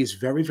he's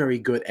very, very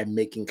good at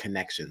making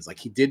connections. Like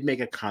he did make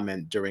a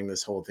comment during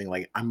this whole thing,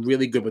 like I'm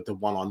really good with the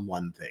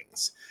one-on-one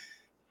things.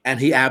 And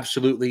he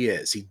absolutely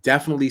is. He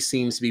definitely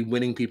seems to be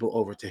winning people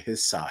over to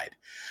his side.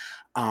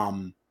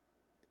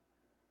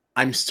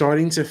 I'm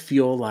starting to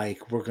feel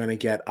like we're going to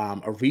get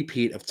a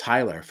repeat of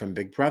Tyler from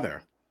Big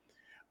Brother,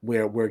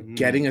 where we're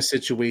getting a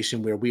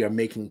situation where we are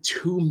making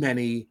too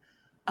many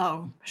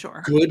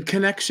good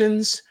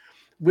connections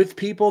with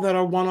people that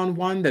are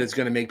one-on-one that is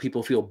going to make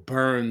people feel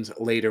burned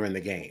later in the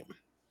game.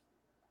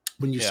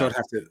 When you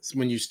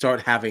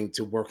start having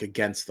to work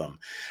against them,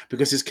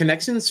 because his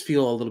connections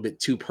feel a little bit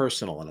too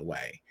personal in a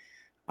way.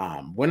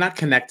 We're not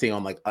connecting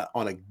on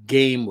on a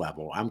game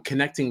level. I'm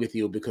connecting with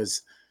you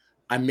because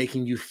I'm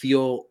making you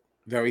feel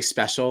very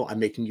special. I'm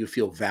making you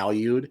feel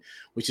valued,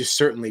 which is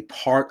certainly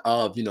part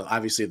of,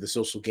 obviously the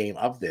social game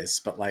of this,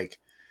 but like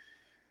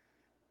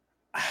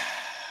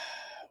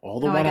all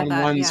the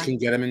one-on-ones can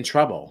get him in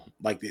trouble.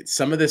 Like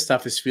some of this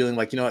stuff is feeling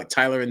like, like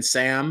Tyler and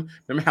Sam,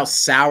 remember how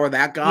sour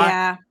that got?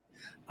 Yeah.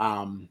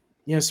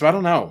 So I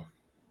don't know.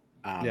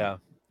 Yeah.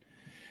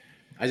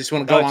 I just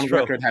want to go on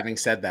record having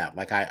said that.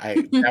 Like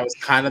that was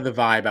kind of the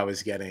vibe I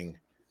was getting.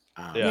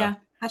 Yeah,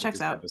 that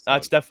checks out.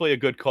 That's definitely a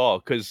good call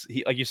because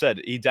he, like you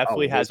said, he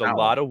definitely has a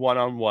lot of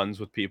one-on-ones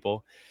with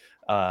people.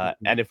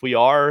 And if we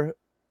are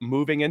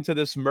moving into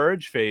this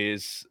merge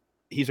phase,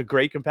 he's a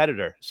great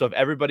competitor. So if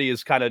everybody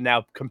is kind of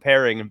now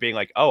comparing and being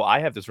like, oh, I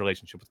have this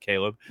relationship with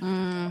Caleb,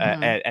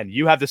 and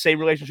you have the same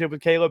relationship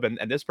with Caleb, and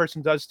this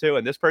person does too,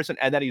 and this person,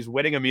 and then he's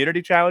winning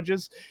immunity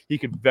challenges, he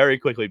could very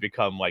quickly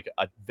become like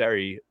a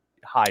very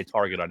high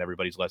target on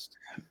everybody's list.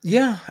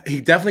 Yeah, he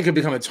definitely could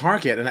become a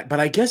target, but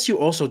I guess you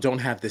also don't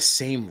have the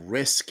same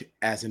risk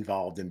as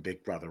involved in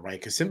Big Brother, right?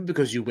 Because simply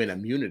because you win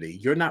immunity,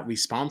 you're not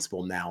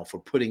responsible now for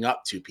putting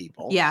up two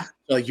people. Yeah,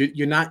 so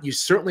you're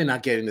certainly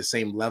not getting the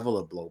same level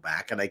of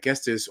blowback. And I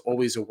guess there's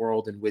always a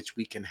world in which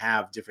we can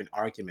have different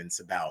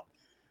arguments about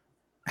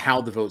how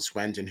the votes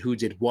went and who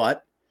did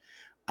what.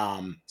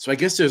 So I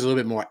guess there's a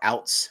little bit more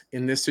outs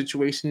in this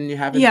situation than you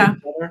have in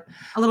Big Brother.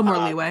 A little more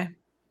leeway.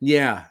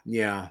 Yeah.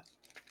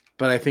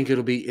 But I think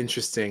it'll be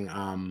interesting.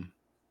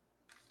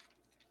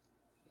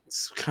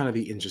 It's kind of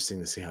be interesting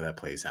to see how that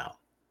plays out.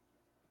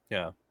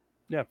 Yeah,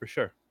 for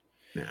sure.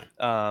 Yeah.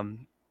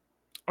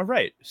 All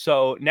right.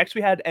 So next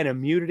we had an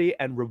immunity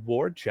and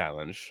reward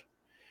challenge.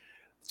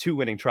 2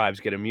 winning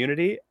tribes get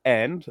immunity,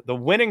 and the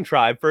winning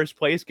tribe, first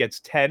place, gets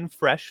 10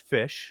 fresh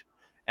fish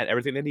and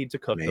everything they need to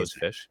cook those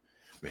fish.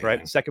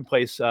 Right. Second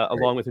place,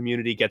 along with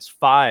immunity, gets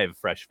 5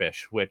 fresh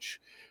fish, which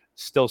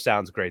still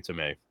sounds great to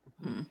me.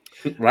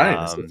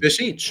 Right. It's a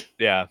fish each.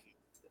 Yeah.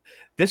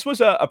 This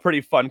was a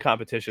pretty fun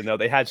competition, though.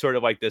 They had sort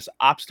of like this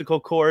obstacle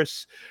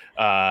course.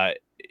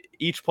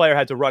 Each player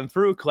had to run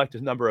through, collect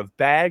a number of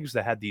bags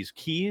that had these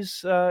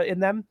keys in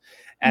them.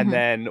 And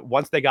then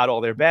once they got all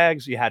their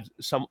bags, you had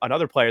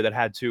another player that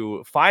had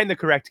to find the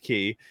correct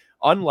key,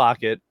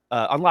 unlock it,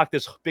 unlock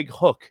this big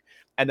hook,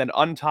 and then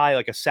untie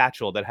like a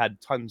satchel that had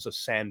tons of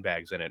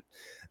sandbags in it.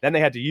 Then they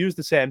had to use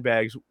the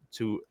sandbags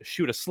to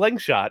shoot a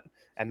slingshot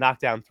and knock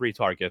down 3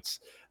 targets.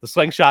 The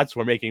slingshots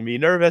were making me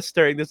nervous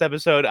during this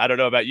episode. I don't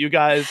know about you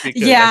guys.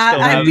 Because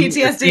I have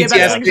PTSD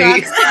about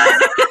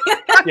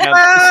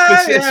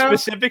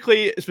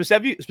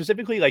slingshots.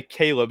 Specifically like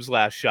Caleb's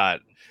last shot.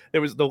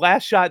 There was the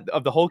last shot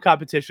of the whole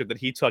competition that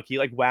he took. He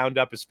like wound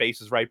up, his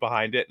face is right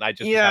behind it, and I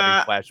just was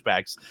having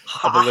flashbacks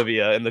of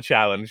Olivia in the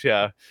challenge.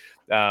 Yeah.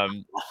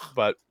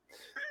 But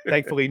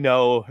thankfully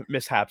no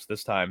mishaps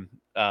this time.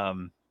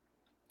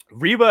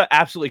 Reba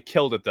absolutely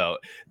killed it, though.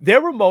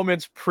 There were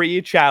moments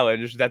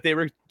pre-challenge that they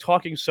were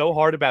talking so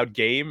hard about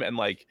game and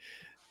like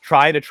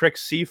trying to trick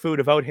Sifu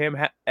to vote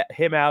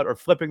him out or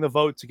flipping the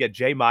vote to get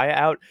Jay Maya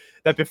out,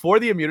 that before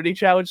the immunity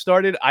challenge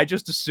started, I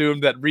just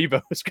assumed that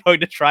Reba was going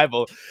to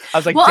tribal. I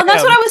was like, well, damn. and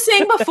that's what I was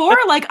saying before.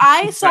 Like,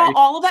 I saw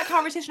all of that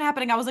conversation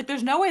happening. I was like,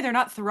 there's no way they're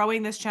not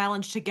throwing this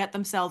challenge to get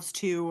themselves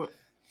to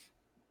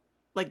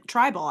like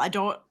tribal. I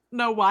don't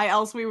know why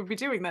else we would be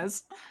doing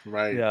this.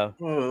 Right. Yeah.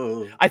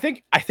 Oh. I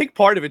think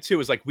part of it too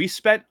is like we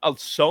spent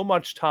so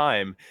much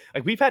time.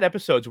 Like we've had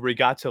episodes where we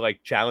got to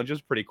like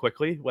challenges pretty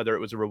quickly, whether it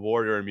was a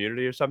reward or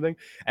immunity or something.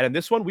 And in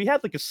this one, we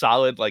had like a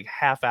solid like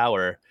half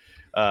hour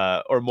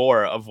or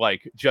more of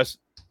like just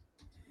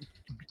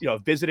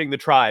visiting the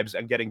tribes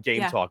and getting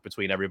game talk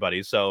between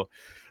everybody. So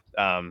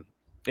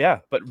yeah,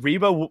 but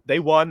Reba, they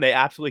won. They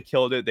absolutely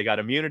killed it. They got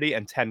immunity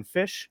and 10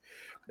 fish.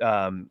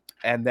 And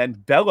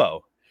then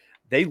Bello,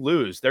 they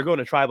lose. They're going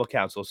to tribal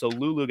council. So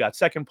Lulu got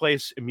second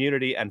place,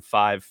 immunity, and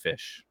 5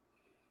 fish.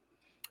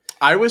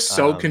 I was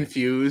so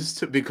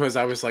confused because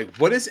I was like,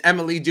 what is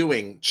Emily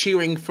doing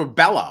cheering for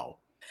Bello?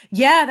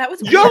 Yeah, that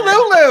was Yo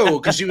Lulu,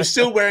 because she was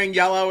still wearing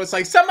yellow. It's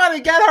like, somebody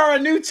get her a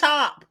new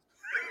top.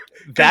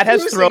 That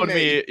has thrown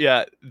me.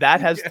 Yeah, that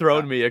has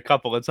thrown me a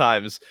couple of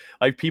times.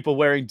 Like people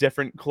wearing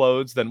different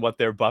clothes than what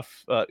their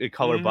buff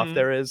color buff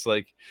there is.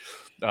 Like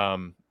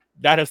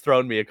that has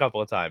thrown me a couple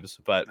of times.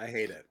 But I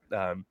hate it.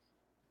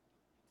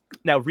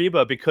 Now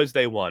Reba, because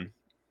they won,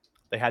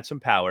 they had some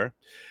power.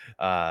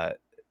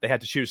 They had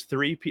to choose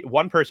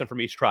one person from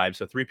each tribe,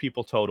 so 3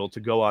 people total to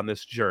go on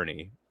this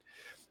journey.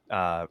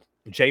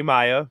 Jay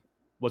Maya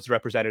was the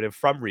representative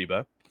from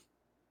Reba.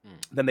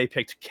 Then they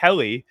picked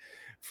Kelly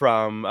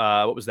from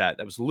what was that?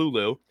 That was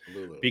Lulu,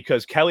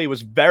 because Kelly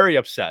was very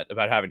upset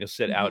about having to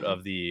sit out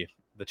of the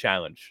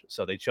challenge.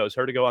 So they chose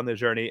her to go on the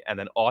journey, and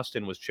then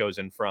Austin was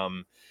chosen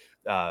from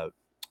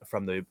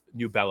the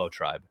New Bello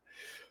tribe.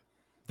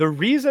 The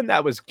reason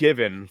that was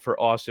given for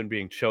Austin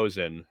being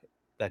chosen,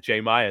 that Jay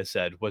Maya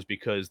said, was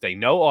because they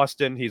know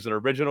Austin. He's an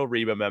original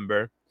Reba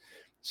member.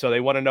 So they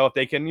want to know if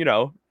they can,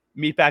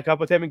 meet back up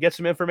with him and get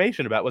some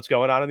information about what's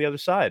going on the other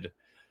side.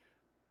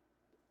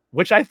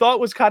 Which I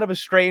thought was kind of a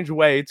strange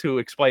way to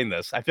explain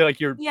this. I feel like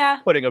you're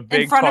putting a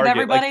big in front target. of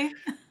everybody.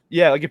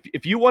 Like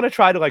if you want to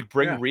try to like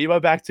bring Reba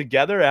back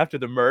together after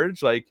the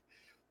merge, like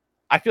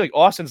I feel like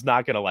Austin's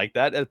not going to like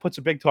that. It puts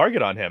a big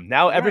target on him.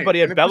 Now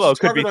everybody at Bello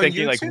could be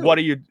thinking like, what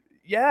are you?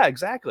 Yeah,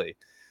 exactly.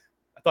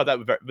 I thought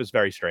that was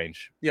very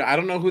strange. Yeah, I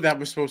don't know who that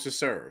was supposed to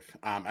serve.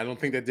 I don't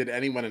think that did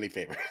anyone any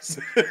favors.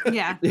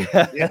 Yeah.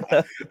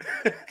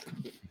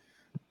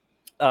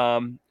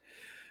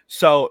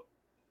 So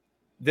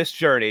this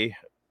journey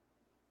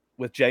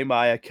with Jay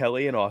Maya,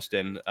 Kelly, and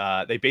Austin,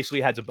 they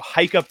basically had to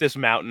hike up this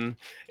mountain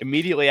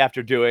immediately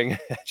after doing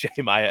Jay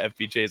Maya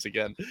FPJs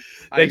again.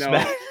 Thanks, I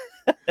know.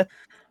 Matt.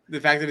 The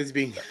fact that it's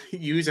being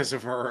used as a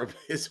verb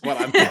is what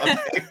I'm loving.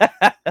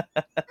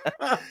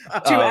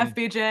 To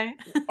FBJ.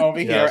 Over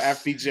here,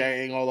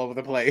 FBJing all over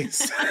the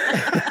place.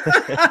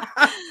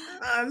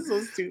 I'm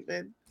so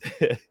stupid.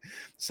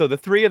 So the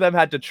 3 of them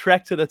had to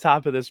trek to the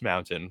top of this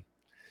mountain.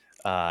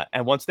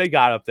 And once they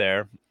got up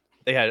there,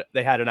 they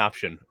had an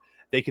option.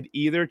 They could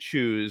either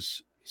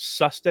choose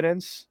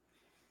sustenance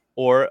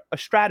or a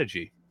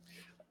strategy,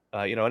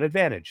 an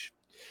advantage.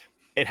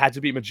 It had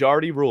to be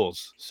majority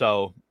rules.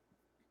 So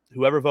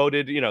whoever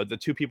voted, the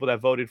 2 people that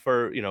voted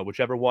for,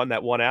 whichever one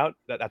that won out,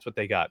 that's what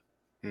they got.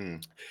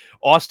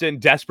 Austin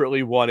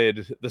desperately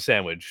wanted the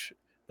sandwich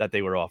that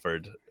they were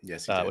offered,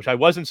 yes, which I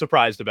wasn't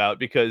surprised about,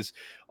 because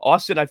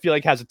Austin, I feel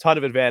like, has a ton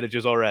of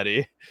advantages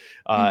already.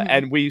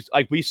 And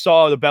we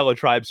saw the Bello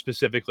tribe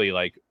specifically,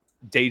 like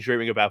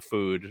daydreaming about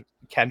food,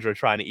 Kendra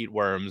trying to eat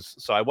worms.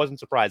 So I wasn't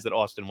surprised that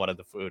Austin wanted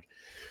the food.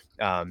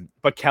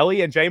 But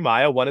Kelly and Jay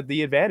Maya wanted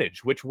the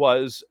advantage, which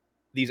was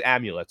these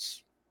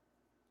amulets.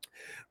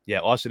 Yeah,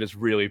 Austin is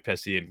really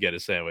pissed he didn't get a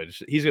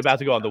sandwich. He's about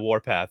to go on the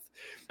warpath.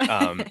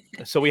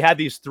 So we had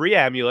these 3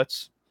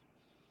 amulets,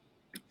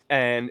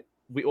 and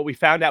what we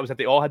found out was that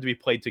they all had to be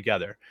played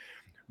together.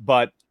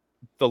 But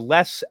the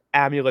less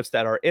amulets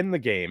that are in the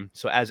game,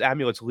 so as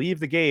amulets leave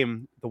the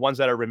game, the ones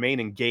that are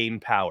remaining gain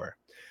power.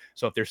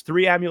 So if there's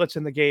 3 amulets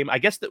in the game, I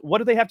guess when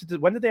did they have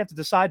to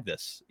decide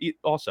this?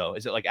 Also,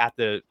 is it like at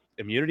the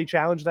immunity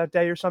challenge that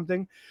day or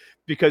something?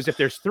 Because if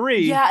there's 3,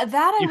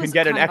 you can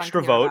get an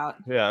extra vote.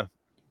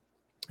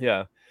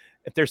 Yeah.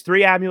 If there's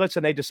 3 amulets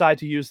and they decide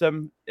to use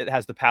them, it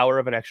has the power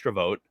of an extra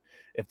vote.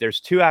 If there's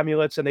 2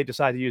 amulets and they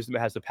decide to use them,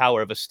 it has the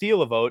power of a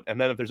steal a vote. And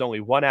then if there's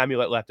only 1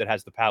 amulet left, it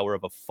has the power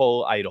of a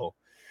full idol.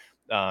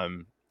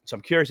 So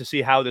I'm curious to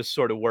see how this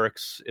sort of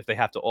works, if they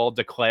have to all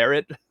declare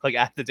it like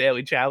at the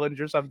daily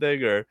challenge or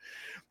something,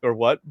 or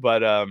what.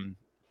 But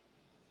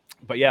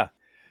yeah,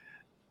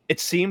 it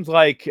seemed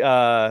like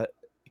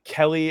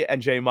Kelly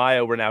and Jay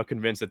Maya were now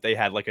convinced that they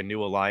had like a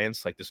new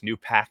alliance, like this new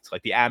pact,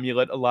 like the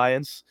Amulet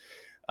Alliance.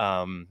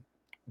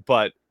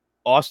 But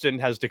Austin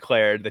has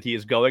declared that he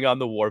is going on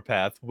the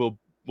warpath. Will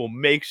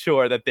make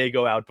sure that they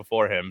go out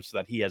before him so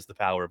that he has the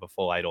power of a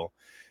full idol,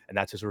 and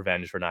that's his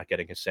revenge for not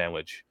getting his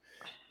sandwich.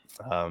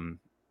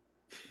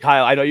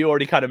 Kyle, I know you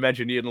already kind of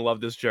mentioned you didn't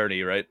love this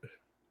journey, right?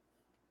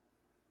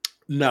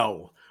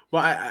 No.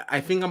 Well,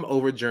 I think I'm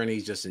over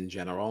journeys just in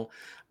general.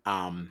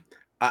 Um,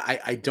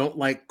 I don't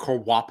like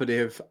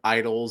cooperative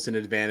idols and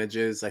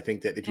advantages. I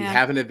think that if you Yeah.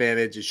 have an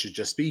advantage, it should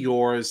just be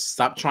yours.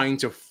 Stop trying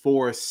to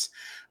force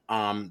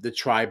the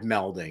tribe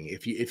melding.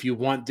 If you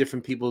want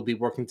different people to be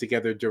working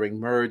together during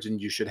merge, and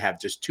you should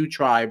have just two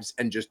tribes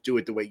and just do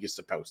it the way you're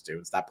supposed to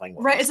and stop playing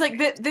with Right. us. It's like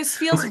this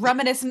feels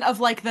reminiscent of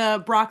like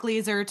the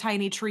broccolis or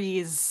tiny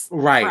trees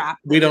Right. crap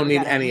We that we don't were need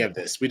any getting. of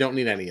this. We don't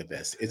need any of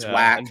this. It's Yeah,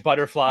 whack. and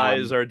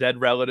butterflies Um, or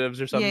dead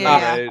relatives or Yeah, something, yeah,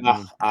 yeah. right?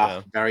 And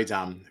yeah, Very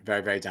dumb.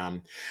 Very, very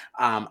dumb.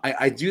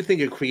 I do think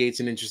it creates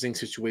an interesting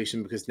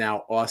situation because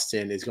now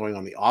Austin is going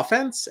on the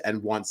offense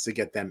and wants to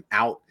get them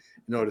out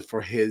in order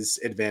for his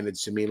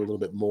advantage to mean a little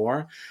bit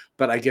more.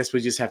 But I guess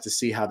we just have to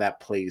see how that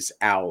plays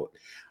out.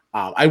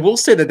 I will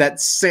say that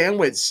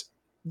sandwich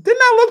did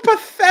not look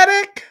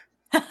pathetic.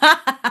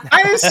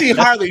 I didn't see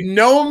hardly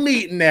no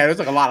meat in there. There's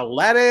like a lot of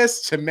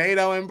lettuce,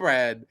 tomato, and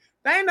bread.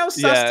 There ain't no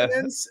yeah,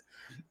 sustenance.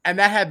 And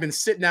that had been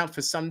sitting out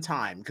for some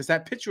time because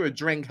that pitcher of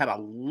drink had a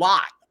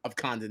lot of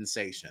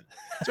condensation.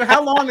 So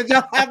how long did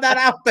y'all have that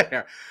out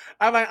there?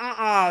 I'm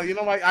like, you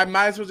know what? I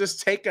might as well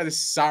just take a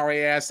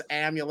sorry ass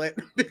amulet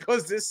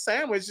because this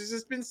sandwich has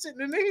just been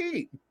sitting in the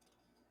heat.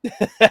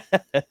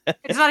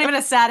 It's not even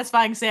a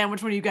satisfying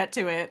sandwich when you get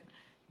to it.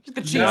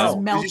 The cheese is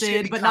No. Did you see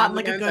any melted, but not in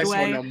like a condiments? good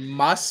I saw way. no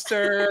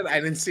mustard. I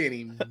didn't see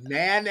any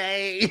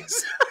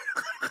mayonnaise.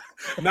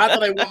 Not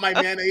that I want my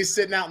mayonnaise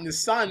sitting out in the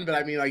sun, but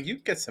I mean, like, you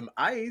get some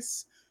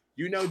ice.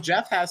 You know,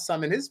 Jeff has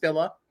some in his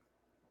villa.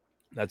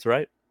 that's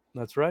right.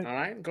 That's right. All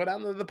right, go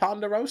down to the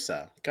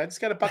Ponderosa. Can I just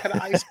get a bucket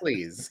of ice,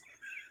 please?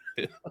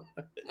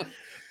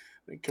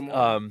 Come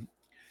on.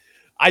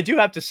 I do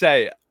have to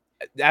say,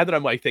 now that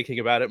I'm like thinking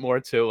about it more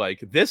too,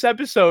 like this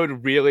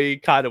episode really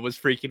kind of was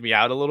freaking me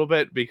out a little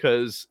bit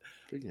because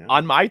Yeah.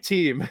 on my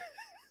team,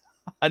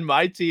 on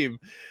my team,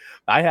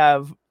 I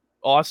have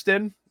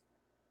Austin,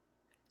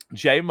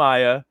 Jay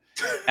Maya,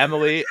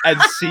 Emily, and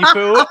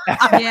Sifu.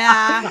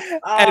 Yeah.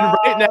 And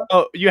right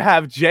now you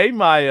have Jay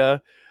Maya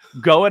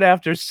going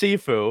after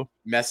Sifu,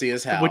 Messy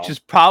as hell. which is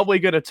probably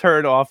going to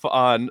turn off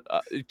on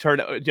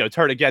turn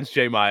against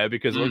Jay Maya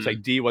because it looks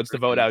like D wants to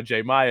vote out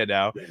Jay Maya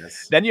now.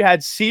 Yes. Then you had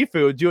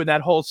Sifu doing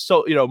that whole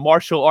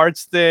martial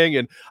arts thing,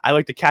 and I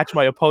like to catch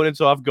my opponents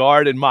off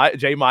guard, and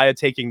Jay Maya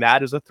taking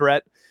that as a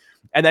threat.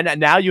 And then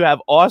now you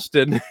have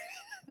Austin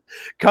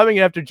coming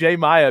after Jay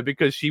Maya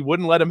because she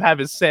wouldn't let him have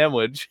his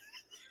sandwich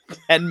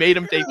and made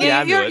him take the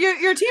Yeah, amulet.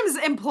 your team's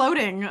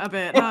imploding a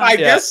bit. Huh? I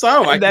guess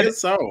so. And I then- guess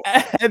so.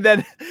 And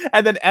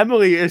then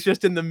Emily is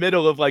just in the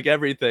middle of like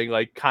everything,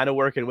 like kind of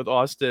working with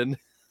Austin.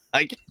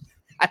 Like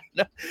I don't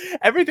know.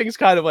 Everything's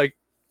kind of like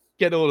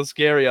getting a little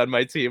scary on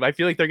my team. I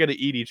feel like they're gonna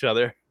eat each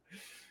other.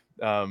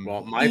 Well,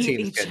 my Eat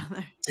team's each getting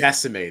other.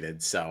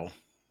 decimated, so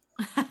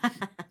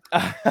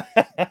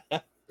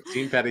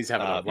Team Petty's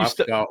having a You rough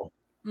go.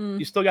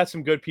 You still got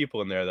some good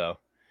people in there though.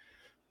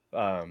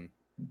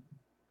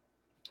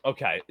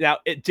 Okay. Now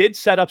it did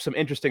set up some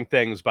interesting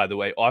things, by the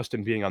way,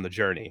 Austin being on the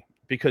journey,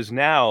 because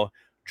now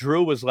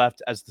Drew was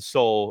left as the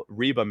sole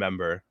Reba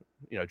member.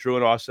 You know, Drew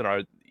and Austin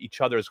are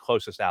each other's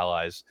closest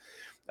allies.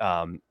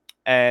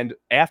 And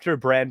after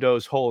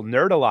Brando's whole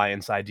Nerd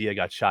Alliance idea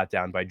got shot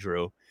down by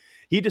Drew,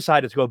 he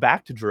decided to go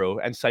back to Drew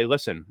and say,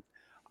 listen,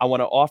 I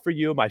want to offer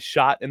you my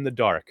shot in the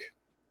dark.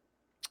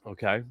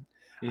 Okay.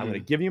 I'm going to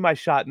give you my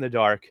shot in the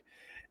dark.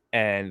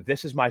 And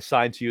this is my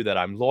sign to you that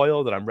I'm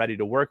loyal, that I'm ready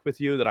to work with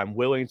you, that I'm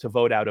willing to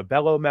vote out a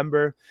Bello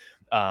member.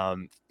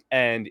 And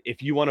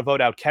if you want to vote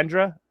out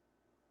Kendra,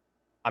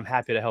 I'm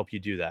happy to help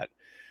you do that.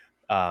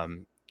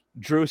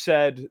 Drew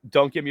said,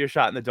 don't give me your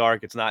shot in the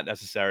dark. It's not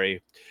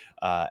necessary.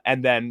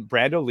 And then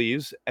Brando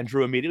leaves, and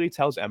Drew immediately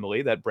tells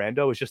Emily that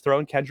Brando is just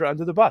throwing Kendra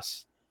under the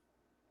bus.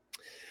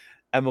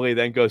 Emily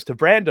then goes to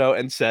Brando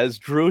and says,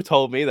 Drew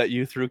told me that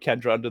you threw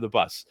Kendra under the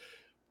bus.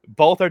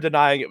 Both are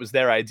denying it was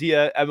their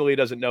idea. Emily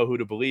doesn't know who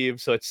to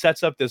believe. So it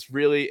sets up this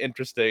really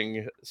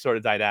interesting sort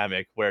of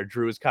dynamic where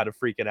Drew is kind of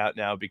freaking out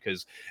now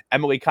because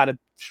Emily kind of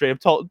straight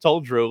up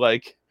told Drew,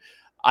 like,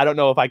 I don't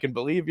know if I can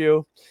believe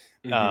you.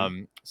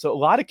 So a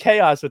lot of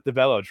chaos with the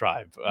Velo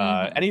tribe.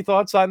 Any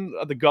thoughts on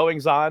the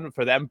goings on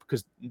for them?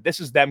 Because this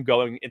is them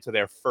going into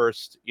their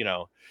first,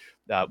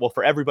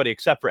 for everybody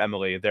except for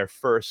Emily, their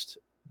first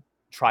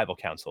tribal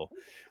council.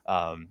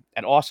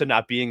 And Austin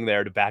not being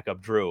there to back up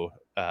Drew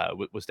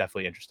was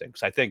definitely interesting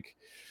because I think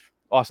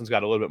Austin's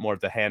got a little bit more of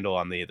the handle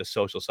on the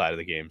social side of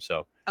the game.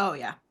 So, oh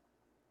yeah,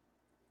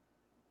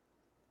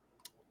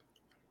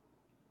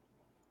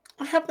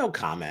 I have no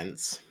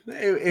comments.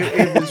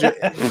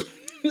 It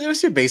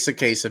was your basic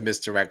case of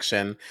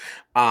misdirection.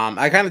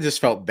 I kind of just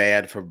felt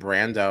bad for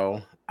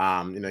Brando.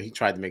 He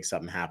tried to make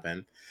something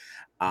happen.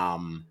 I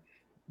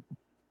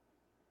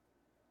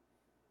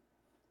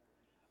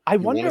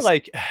wonder, you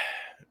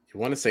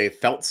want to say it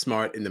felt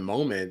smart in the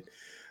moment,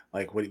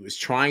 like what he was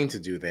trying to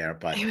do there,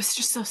 but it was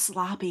just so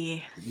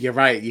sloppy. You're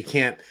right. You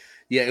can't.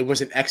 Yeah, it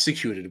wasn't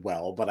executed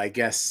well, but I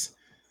guess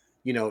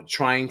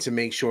trying to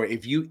make sure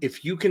if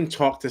you can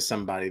talk to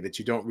somebody that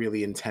you don't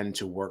really intend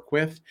to work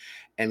with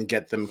and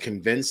get them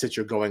convinced that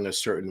you're going a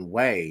certain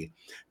way,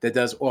 that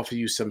does offer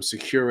you some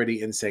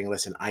security in saying,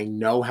 listen, I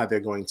know how they're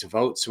going to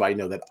vote, so I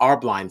know that our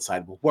blind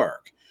side will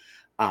work.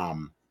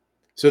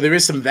 So there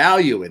is some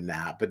value in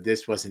that, but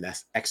this wasn't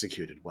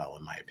executed well,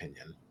 in my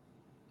opinion.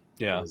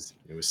 Yeah.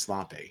 It was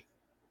sloppy.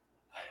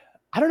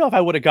 I don't know if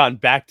I would have gone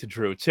back to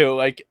Drew too.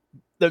 Like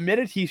the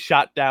minute he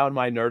shot down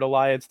my Nerd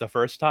Alliance the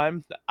first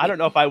time, I don't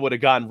know if I would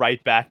have gone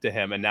right back to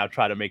him and now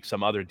try to make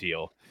some other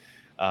deal.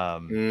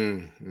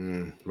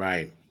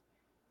 Right.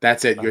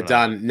 That's it. I You're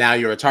don't know. done. Now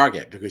you're a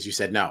target because you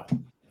said no.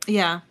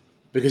 Yeah.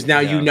 Because now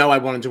Yeah. I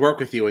wanted to work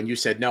with you and you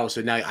said no.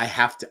 So now I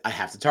have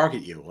to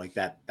target you like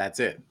that.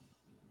 That's it.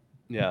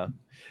 Yeah.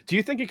 Do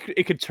you think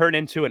it could turn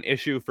into an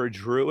issue for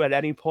Drew at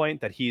any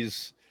point that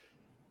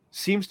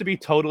seems to be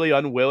totally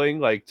unwilling,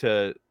 like,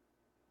 to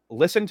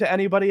listen to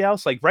anybody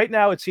else? Like right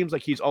now, it seems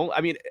like he's only.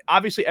 I mean,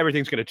 obviously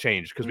everything's going to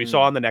change because we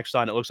saw on the next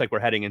on it looks like we're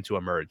heading into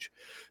a merge.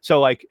 So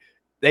like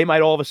they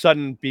might all of a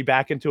sudden be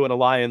back into an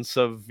alliance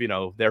of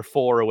their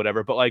four or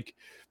whatever. But like,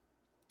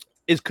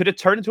 could it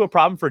turn into a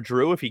problem for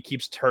Drew if he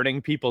keeps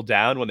turning people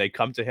down when they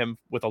come to him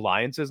with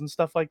alliances and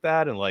stuff like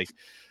that? And like,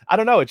 I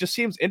don't know. It just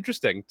seems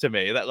interesting to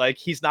me that like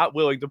he's not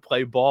willing to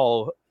play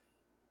ball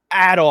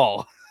at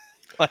all.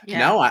 Like, Yeah.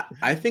 No,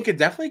 I think it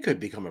definitely could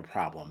become a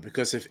problem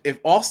because if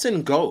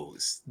Austin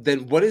goes,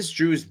 then what is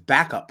Drew's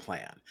backup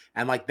plan?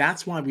 And like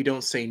that's why we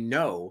don't say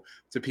no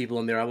to people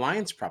in their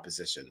alliance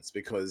propositions,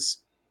 because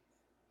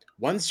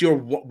once your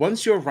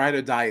ride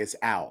or die is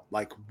out,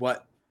 like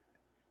what?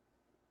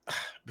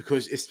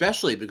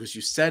 Especially because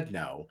you said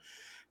no,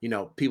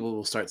 people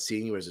will start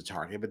seeing you as a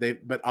target,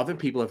 but other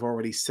people have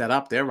already set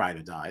up their ride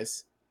or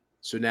dies,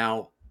 so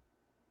now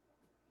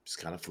just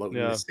kind of floating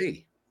in yeah. the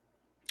sea.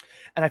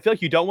 And I feel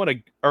like you don't want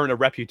to earn a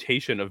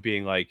reputation of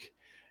being like,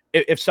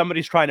 if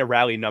somebody's trying to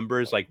rally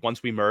numbers, like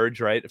once we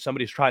merge, right? If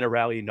somebody's trying to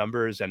rally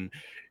numbers and,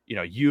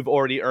 you've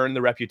already earned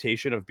the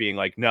reputation of being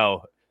like,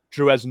 no,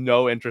 Drew has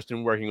no interest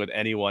in working with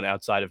anyone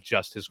outside of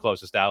just his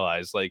closest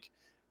allies. Like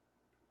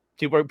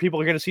people are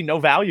going to see no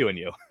value in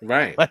you.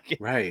 Right. Like,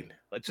 Right.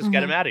 let's just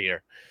get him out of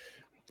here.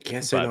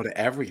 Can't say no to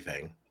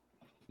everything.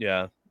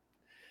 Yeah.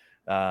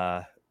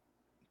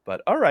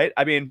 But all right.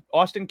 I mean,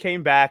 Austin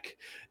came back.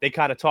 They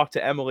kind of talked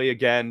to Emily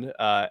again,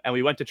 and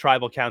we went to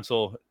tribal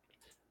council,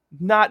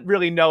 not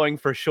really knowing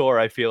for sure,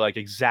 I feel like,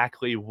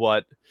 exactly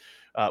what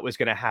was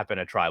going to happen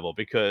at tribal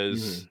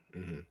because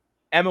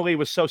Emily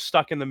was so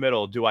stuck in the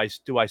middle. Do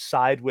I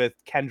side with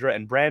Kendra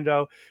and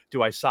Brando?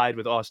 Do I side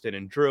with Austin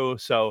and Drew?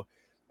 So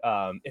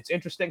it's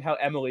interesting how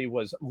Emily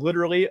was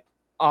literally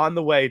on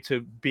the way to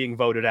being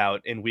voted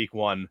out in week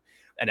 1,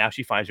 and now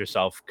she finds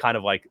herself kind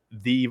of like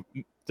the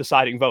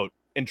deciding vote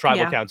in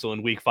tribal council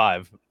in week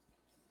 5.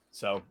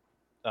 So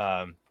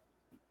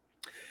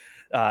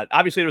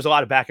obviously there was a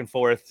lot of back and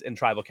forth in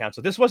tribal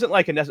council. This wasn't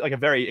like a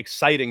very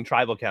exciting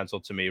tribal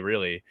council to me,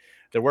 really.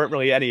 There weren't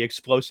really any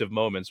explosive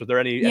moments. Were there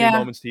any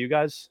moments to you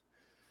guys?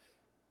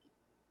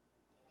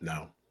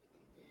 No.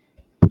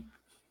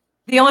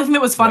 The only thing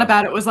that was fun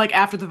about it was like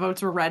after the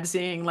votes were read,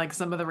 seeing like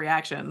some of the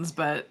reactions,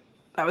 but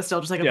that was still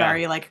just like a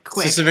very like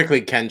quick.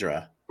 Specifically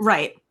Kendra.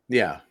 Right.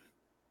 Yeah.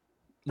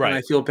 Right. And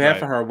I feel bad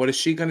for her. What is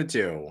she gonna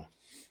do?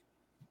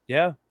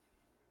 Yeah.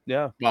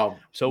 Yeah. Well,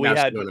 so we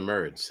had going to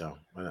merge. So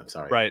I'm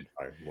sorry. Right.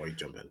 Sorry, why you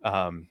jump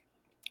in?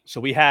 So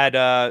we had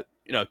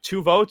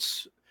 2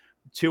 votes.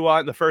 2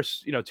 on the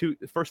first.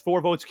 The first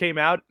 4 votes came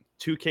out.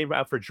 2 came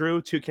out for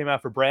Drew. 2 came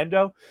out for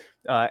Brando.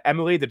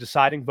 Emily, the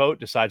deciding vote,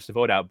 decides to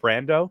vote out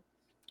Brando.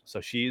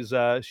 So she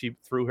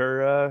threw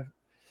her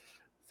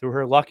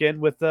luck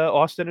in with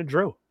Austin and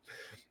Drew.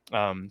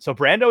 So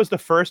Brando is the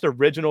first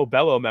original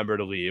Bello member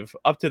to leave.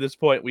 Up to this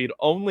point, we'd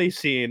only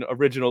seen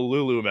original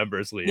Lulu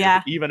members leave,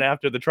 even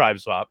after the tribe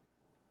swap.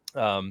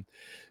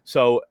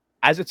 So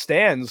as it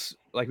stands,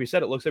 like we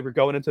said, it looks like we're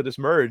going into this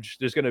merge.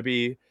 There's going to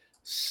be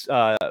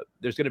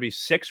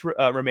 6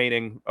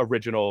 remaining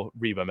original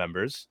Reba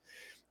members,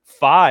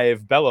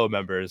 5 Bello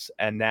members,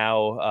 and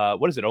now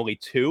what is it? Only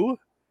 2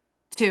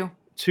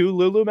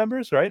 Lulu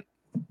members, right?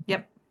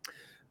 Yep.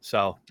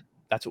 So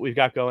that's what we've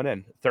got going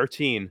in.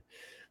 13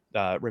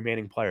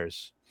 remaining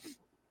players.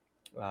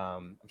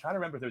 I'm trying to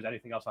remember if there's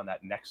anything else on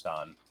that next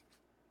on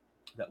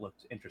that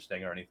looked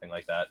interesting or anything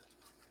like that.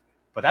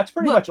 But that's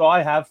pretty much all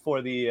I have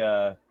for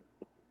the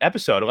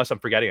episode, unless I'm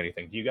forgetting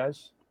anything. Do you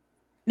guys?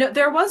 No,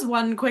 there was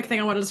one quick thing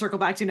I wanted to circle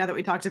back to now that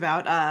we talked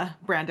about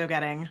Brando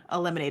getting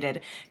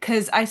eliminated.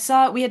 Because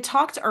we had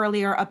talked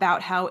earlier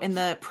about how in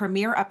the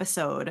premiere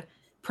episode,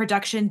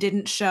 production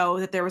didn't show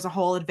that there was a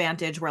whole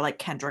advantage where like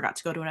Kendra got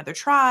to go to another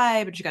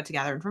tribe and she got to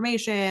gather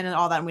information and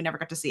all that, and we never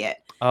got to see it.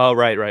 Oh,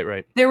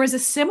 right. There was a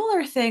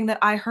similar thing that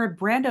I heard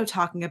Brando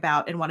talking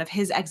about in one of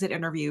his exit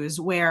interviews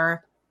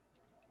where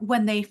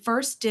when they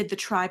first did the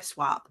tribe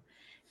swap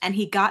and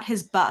he got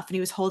his buff and he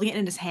was holding it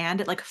in his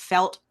hand, it like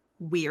felt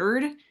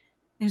weird. And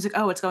he was like,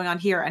 oh, what's going on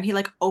here? And he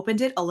like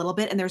opened it a little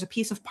bit and there was a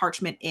piece of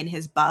parchment in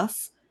his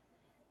buff.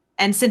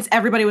 And since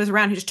everybody was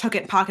around, he just took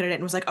it and pocketed it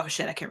and was like, oh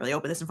shit, I can't really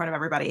open this in front of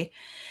everybody.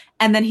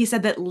 And then he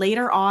said that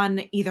later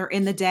on, either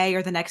in the day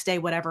or the next day,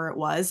 whatever it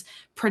was,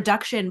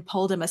 production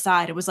pulled him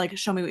aside. It was like,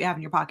 show me what you have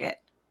in your pocket.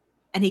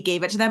 And he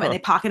gave it to them and they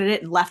pocketed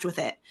it and left with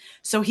it.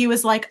 So he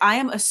was like, I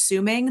am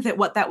assuming that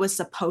what that was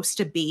supposed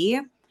to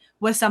be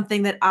was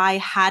something that I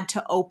had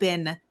to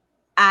open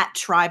at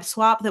Tribe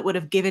Swap that would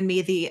have given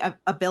me the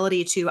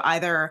ability to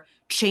either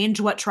change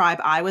what tribe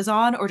I was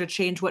on or to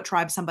change what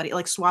tribe somebody,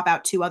 like swap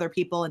out 2 other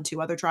people and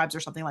 2 other tribes or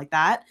something like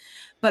that.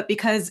 But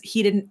because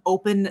he didn't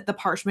open the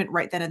parchment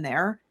right then and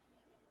there,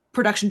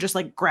 production just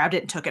like grabbed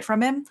it and took it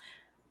from him.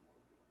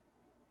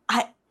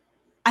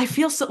 I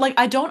feel so like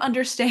I don't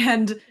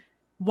understand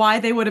why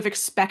they would have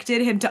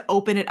expected him to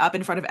open it up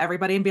in front of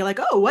everybody and be like,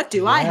 oh, what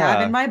do I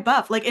have in my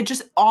buff? Like it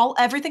just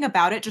everything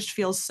about it just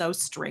feels so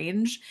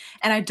strange.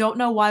 And I don't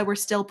know why we're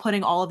still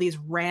putting all of these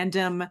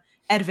random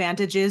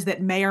advantages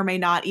that may or may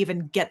not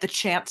even get the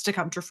chance to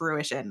come to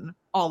fruition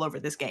all over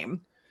this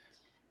game.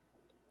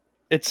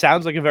 It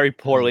sounds like a very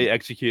poorly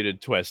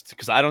executed twist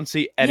because I don't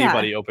see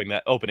anybody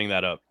opening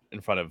that up in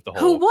front of the whole.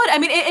 Who would? I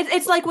mean,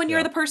 it's like when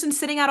you're the person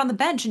sitting out on the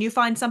bench and you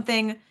find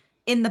something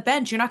in the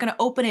bench, you're not going to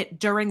open it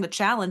during the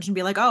challenge and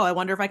be like, oh, I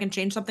wonder if I can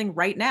change something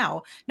right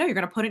now. No, you're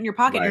going to put it in your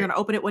pocket. Right. You're going to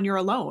open it when you're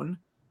alone.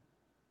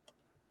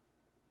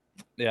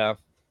 Yeah.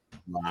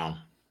 Wow.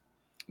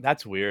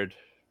 That's weird.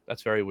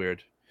 That's very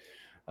weird.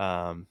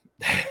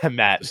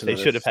 Matt, they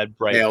should have had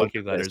bright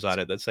fucking letters on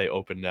it that say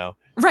open now.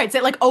 Right.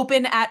 Say like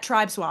open at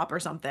Tribe Swap or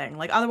something.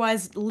 Like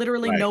otherwise,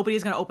 literally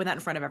nobody's going to open that in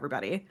front of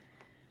everybody.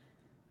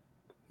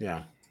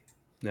 Yeah.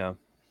 Yeah.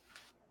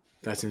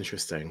 That's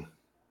interesting.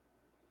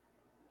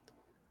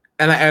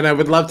 And I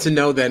would love to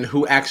know then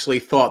who actually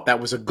thought that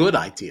was a good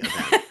idea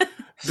then.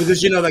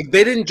 Because, like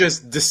they didn't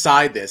just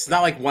decide this. It's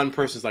not like one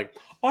person's like,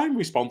 I'm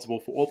responsible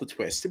for all the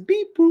twists.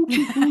 Beep, boop,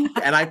 beep, boop,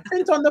 and I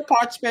print on the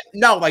parchment.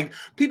 No, like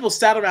people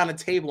sat around a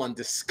table and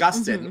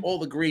discussed it and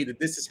all agreed that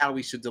this is how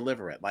we should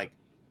deliver it. Like,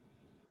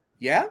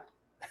 yeah?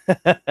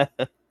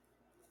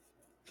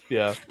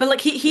 Yeah. But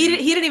like he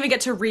didn't even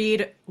get to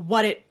read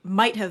what it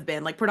might have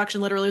been. Like production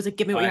literally was like,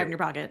 give me what you have in your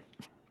pocket.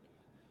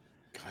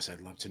 Gosh,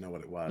 I'd love to know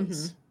what it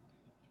was.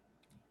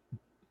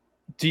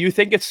 Do you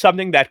think it's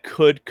something that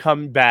could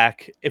come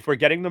back if we're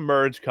getting the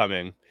merge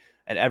coming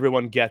and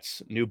everyone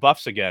gets new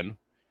buffs again?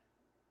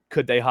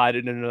 Could they hide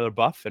it in another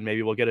buff and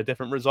maybe we'll get a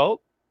different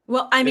result?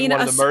 Well, I mean,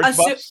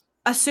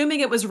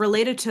 assuming it was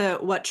related to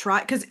what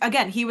tribe, because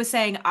again, he was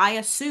saying, I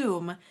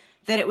assume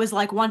that it was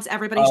like once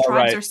everybody's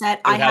tribes are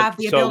set, I have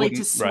the ability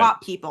to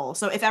swap people.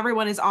 So if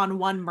everyone is on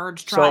one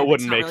merged tribe, so it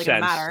wouldn't it's not make really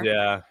sense. Matter.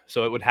 Yeah.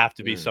 So it would have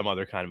to be some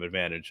other kind of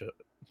advantage.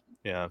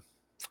 Yeah.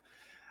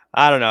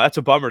 I don't know. That's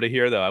a bummer to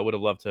hear, though. I would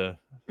have loved to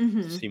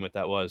see what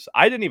that was.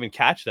 I didn't even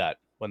catch that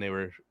when they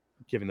were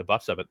giving the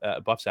buffs out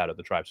of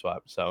the tribe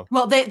swap. So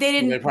well, they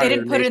didn't put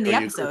it in the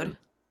episode.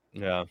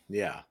 Yeah.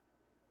 Yeah.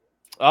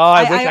 Oh,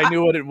 I wish I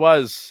knew what it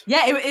was.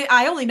 Yeah,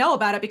 I only know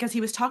about it because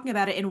he was talking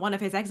about it in one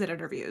of his exit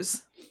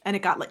interviews, and it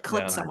got like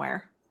clipped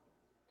somewhere.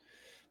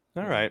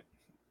 All right.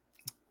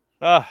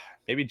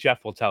 Maybe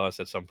Jeff will tell us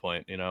at some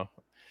point,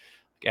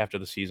 after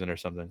the season or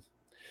something.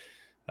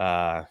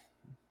 But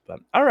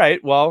all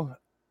right, well,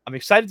 I'm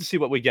excited to see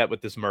what we get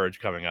with this merge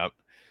coming up.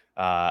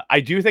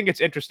 I do think it's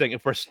interesting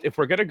if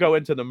we're gonna go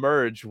into the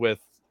merge with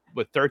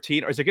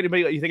 13, or is it gonna be?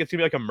 You think it's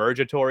gonna be like a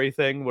mergatory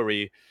thing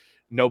where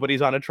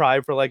nobody's on a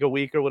tribe for like a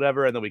week or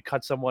whatever, and then we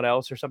cut someone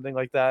else or something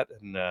like that?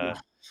 And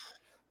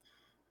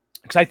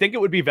because I think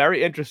it would be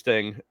very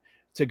interesting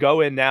to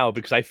go in now,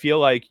 because I feel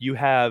like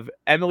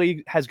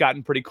Emily has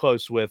gotten pretty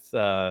close with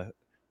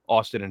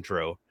Austin and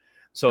Drew.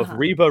 So if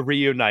Reba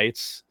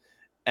reunites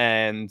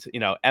and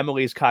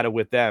Emily's kind of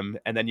with them,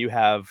 and then you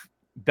have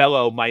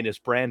Bello minus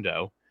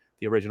Brando,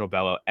 the original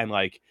Bello, and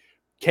like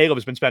Caleb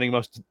has been spending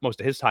most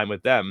of his time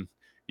with them,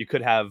 you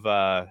could have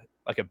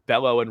like a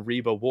Bello and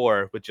Reba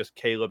war with just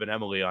Caleb and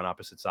Emily on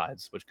opposite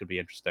sides, which could be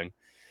interesting.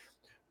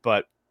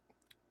 But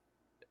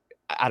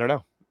I don't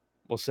know.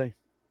 We'll see.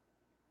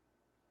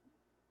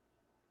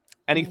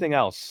 Anything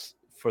else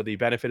for the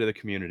benefit of the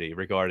community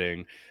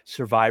regarding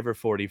Survivor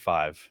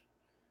 45?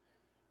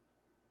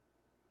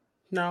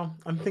 No,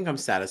 I think I'm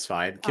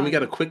satisfied. Can we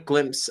get a quick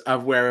glimpse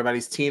of where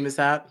everybody's team is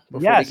at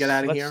before we get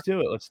out of here?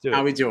 Let's do it.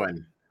 How are we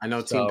doing? I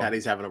know Team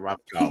Patty's having a rough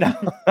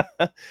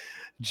go.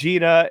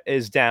 Gina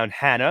is down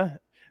Hannah,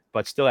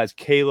 but still has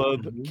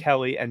Caleb,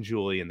 Kelly, and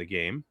Julie in the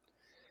game.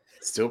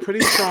 Still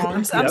pretty strong.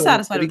 I'm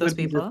satisfied with those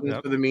people.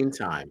 For the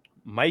meantime.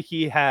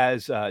 Mikey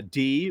has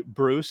Dee,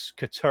 Bruce,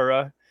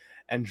 Katura,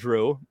 and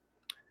Drew.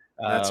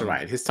 That's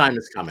right. His time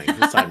is coming.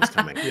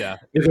 Yeah,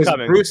 because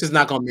Bruce is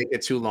not going to make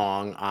it too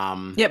long.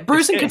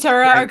 Bruce and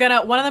Katura are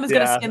gonna. One of them is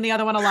gonna skin the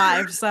other one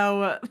alive.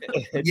 So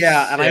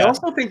I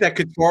also think that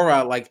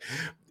Katura, like,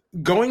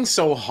 going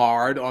so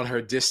hard on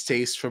her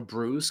distaste for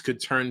Bruce could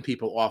turn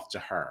people off to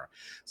her.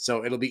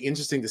 So it'll be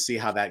interesting to see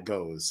how that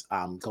goes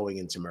going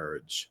into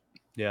merge.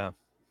 Yeah.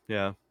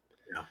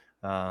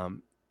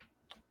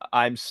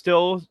 I'm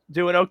still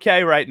doing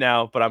okay right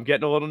now, but I'm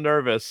getting a little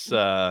nervous.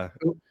 A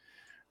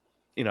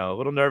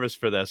little nervous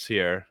for this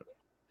here.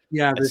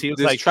 Yeah, It seems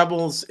there's like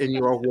troubles in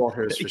your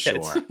waters for Yeah,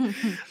 sure.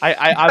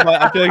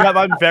 I feel like I'm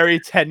on very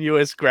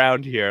tenuous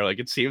ground here. Like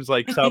it seems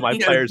like some of my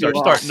Yes, players you are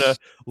are. starting to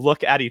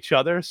look at each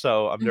other,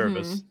 so I'm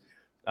nervous.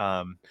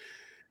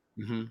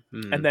 Mhm.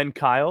 And then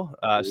Kyle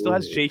still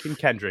has Ooh. Jake and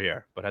Kendra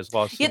here, but has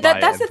lost Yeah, to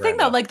that's and the thing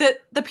though. Brando. Like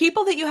the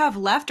people that you have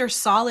left are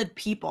solid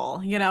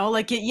people, you know?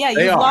 Like yeah,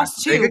 They you've are.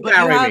 lost They two, could but you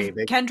carry have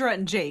me. Kendra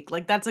and Jake.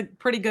 Like that's a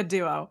pretty good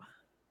duo.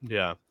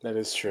 Yeah. That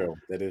is true.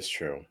 That is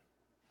true.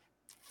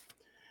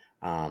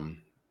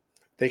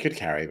 They could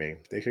carry me.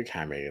 They could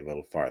carry me a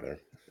little farther.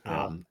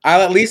 Yeah.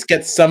 I'll at least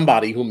get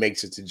somebody who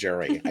makes it to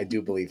jury. I do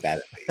believe that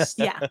at least.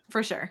 Yeah,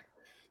 for sure.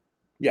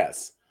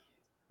 Yes.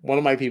 One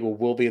of my people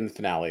will be in the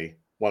finale,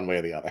 one way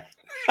or the other.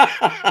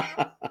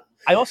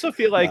 I also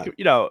feel like, But-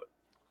 you know,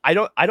 I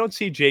don't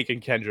see Jake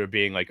and Kendra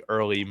being like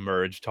early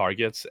merge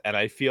targets, and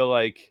I feel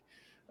like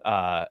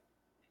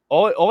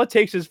all it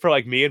takes is for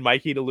like me and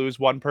Mikey to lose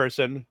one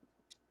person,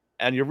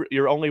 and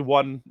you're only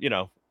one, you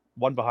know,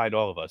 one behind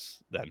all of us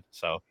then.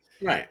 So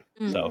Right.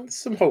 Mm. So There's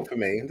some hope for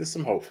me. There's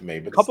some hope for me,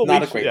 but it's couple not a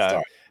weeks, great yeah,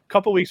 start.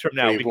 couple weeks from For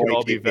now, your we can boy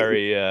all be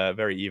JP.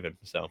 very even.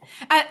 So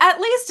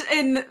At least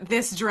in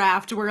this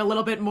draft, we're a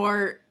little bit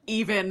more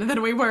even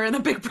than we were in the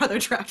Big Brother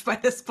draft by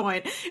this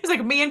point. It's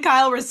like me and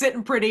Kyle were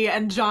sitting pretty,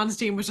 and John's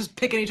team was just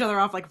picking each other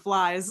off like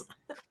flies.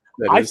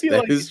 I feel That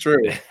like is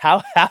true.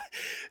 how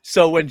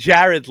so when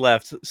Jared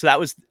left, so that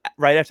was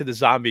right after the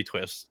zombie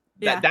twist.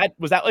 Yeah. That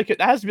was that like that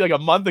has to be like a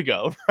month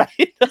ago,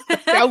 right?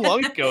 How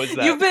long ago is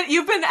that?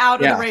 You've been out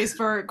of Yeah. the race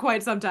for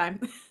quite some time.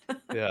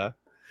 Yeah.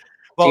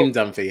 Well, Team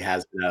Dumphy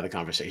has been out of the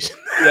conversation.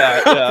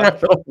 yeah.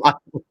 For a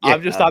while.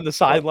 I'm just Yeah. on the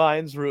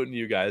sidelines rooting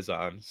you guys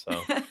on.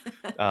 So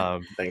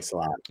Thanks a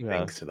lot. Yeah.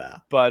 Thanks for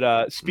that.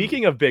 but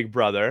speaking of Big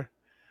Brother,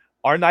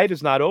 our night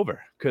is not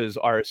over because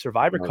our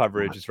Survivor No, it's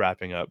coverage not. is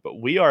wrapping up. But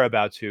we are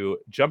about to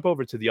jump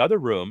over to the other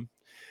room,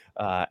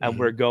 and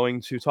we're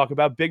going to talk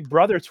about Big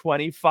Brother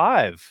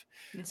 25.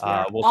 Yes, we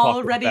are We'll talk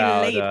already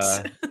about,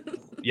 late.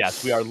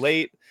 Yes, we are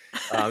late.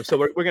 So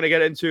we're going to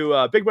get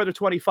into Big Brother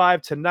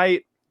 25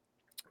 tonight.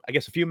 I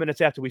guess a few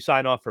minutes after we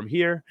sign off from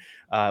here,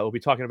 we'll be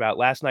talking about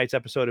last night's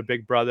episode of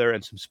Big Brother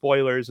and some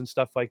spoilers and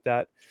stuff like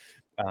that.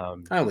 I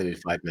only need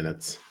 5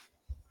 minutes.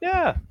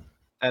 Yeah.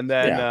 And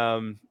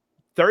then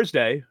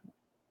Thursday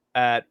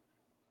at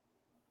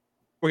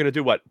we're going to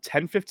do what,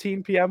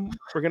 10:15 p.m.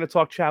 We're going to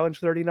talk Challenge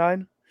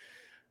 39.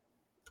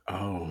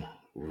 Oh,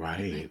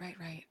 right.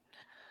 Right.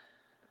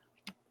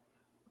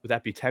 Would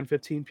that be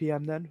 10:15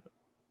 p.m. then?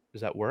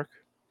 Does that work?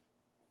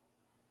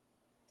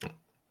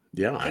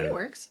 Yeah. I think it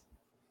works.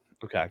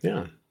 Okay.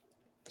 Yeah.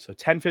 So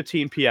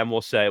 10:15 p.m.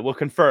 we'll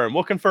confirm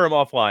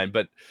offline,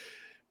 but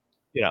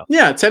you know.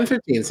 Yeah,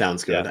 10:15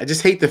 sounds good. Yeah. I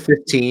just hate the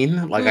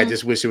 15. Like I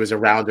just wish it was a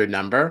rounder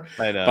number.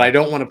 I know. But I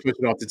don't want to push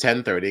it off to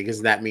 10:30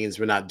 because that means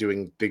we're not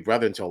doing Big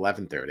Brother until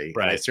 11:30. And I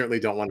Right. certainly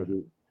don't want to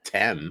do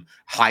 10,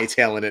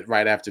 hightailing it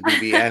right after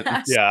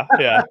BBN. Yeah.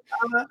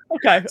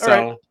 Okay. All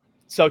right.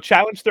 So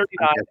Challenge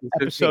 39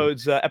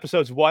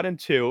 episodes 1 and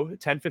 2,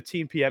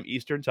 10:15 p.m.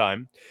 Eastern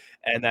time,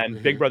 and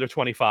then Big Brother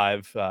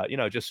 25.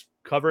 Just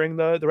covering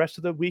the rest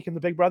of the week in the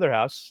Big Brother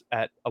house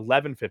at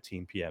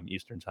 11:15 p.m.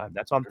 Eastern time.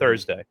 That's on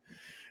Thursday.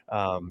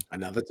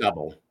 Another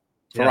double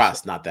for Yes.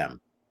 us, not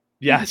them.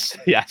 Yes.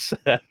 Yes.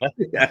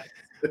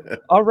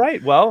 All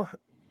right. Well,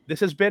 this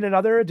has been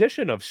another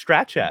edition of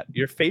Strat Chat,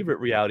 your favorite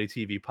reality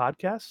TV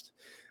podcast.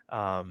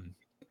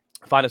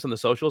 Find us on the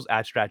socials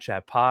at Strat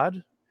Chat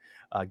Pod.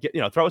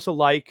 Throw us a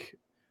like,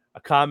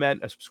 a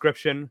comment, a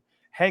subscription.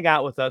 Hang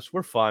out with us.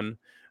 We're fun.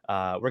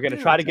 We're going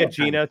to try to get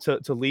Gina to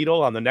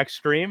Lidl on the next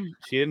stream.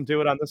 She didn't do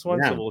it on this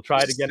one, so we'll try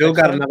it again. Still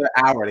got time. another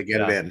hour to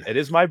get it in. It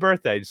is my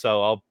birthday,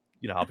 so I'll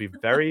be I'm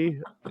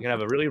gonna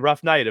have a really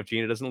rough night if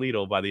Gina doesn't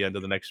Lidl by the end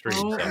of the next stream.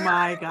 Oh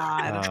my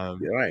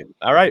god. You're right.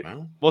 All right.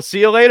 Well. We'll see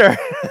you later.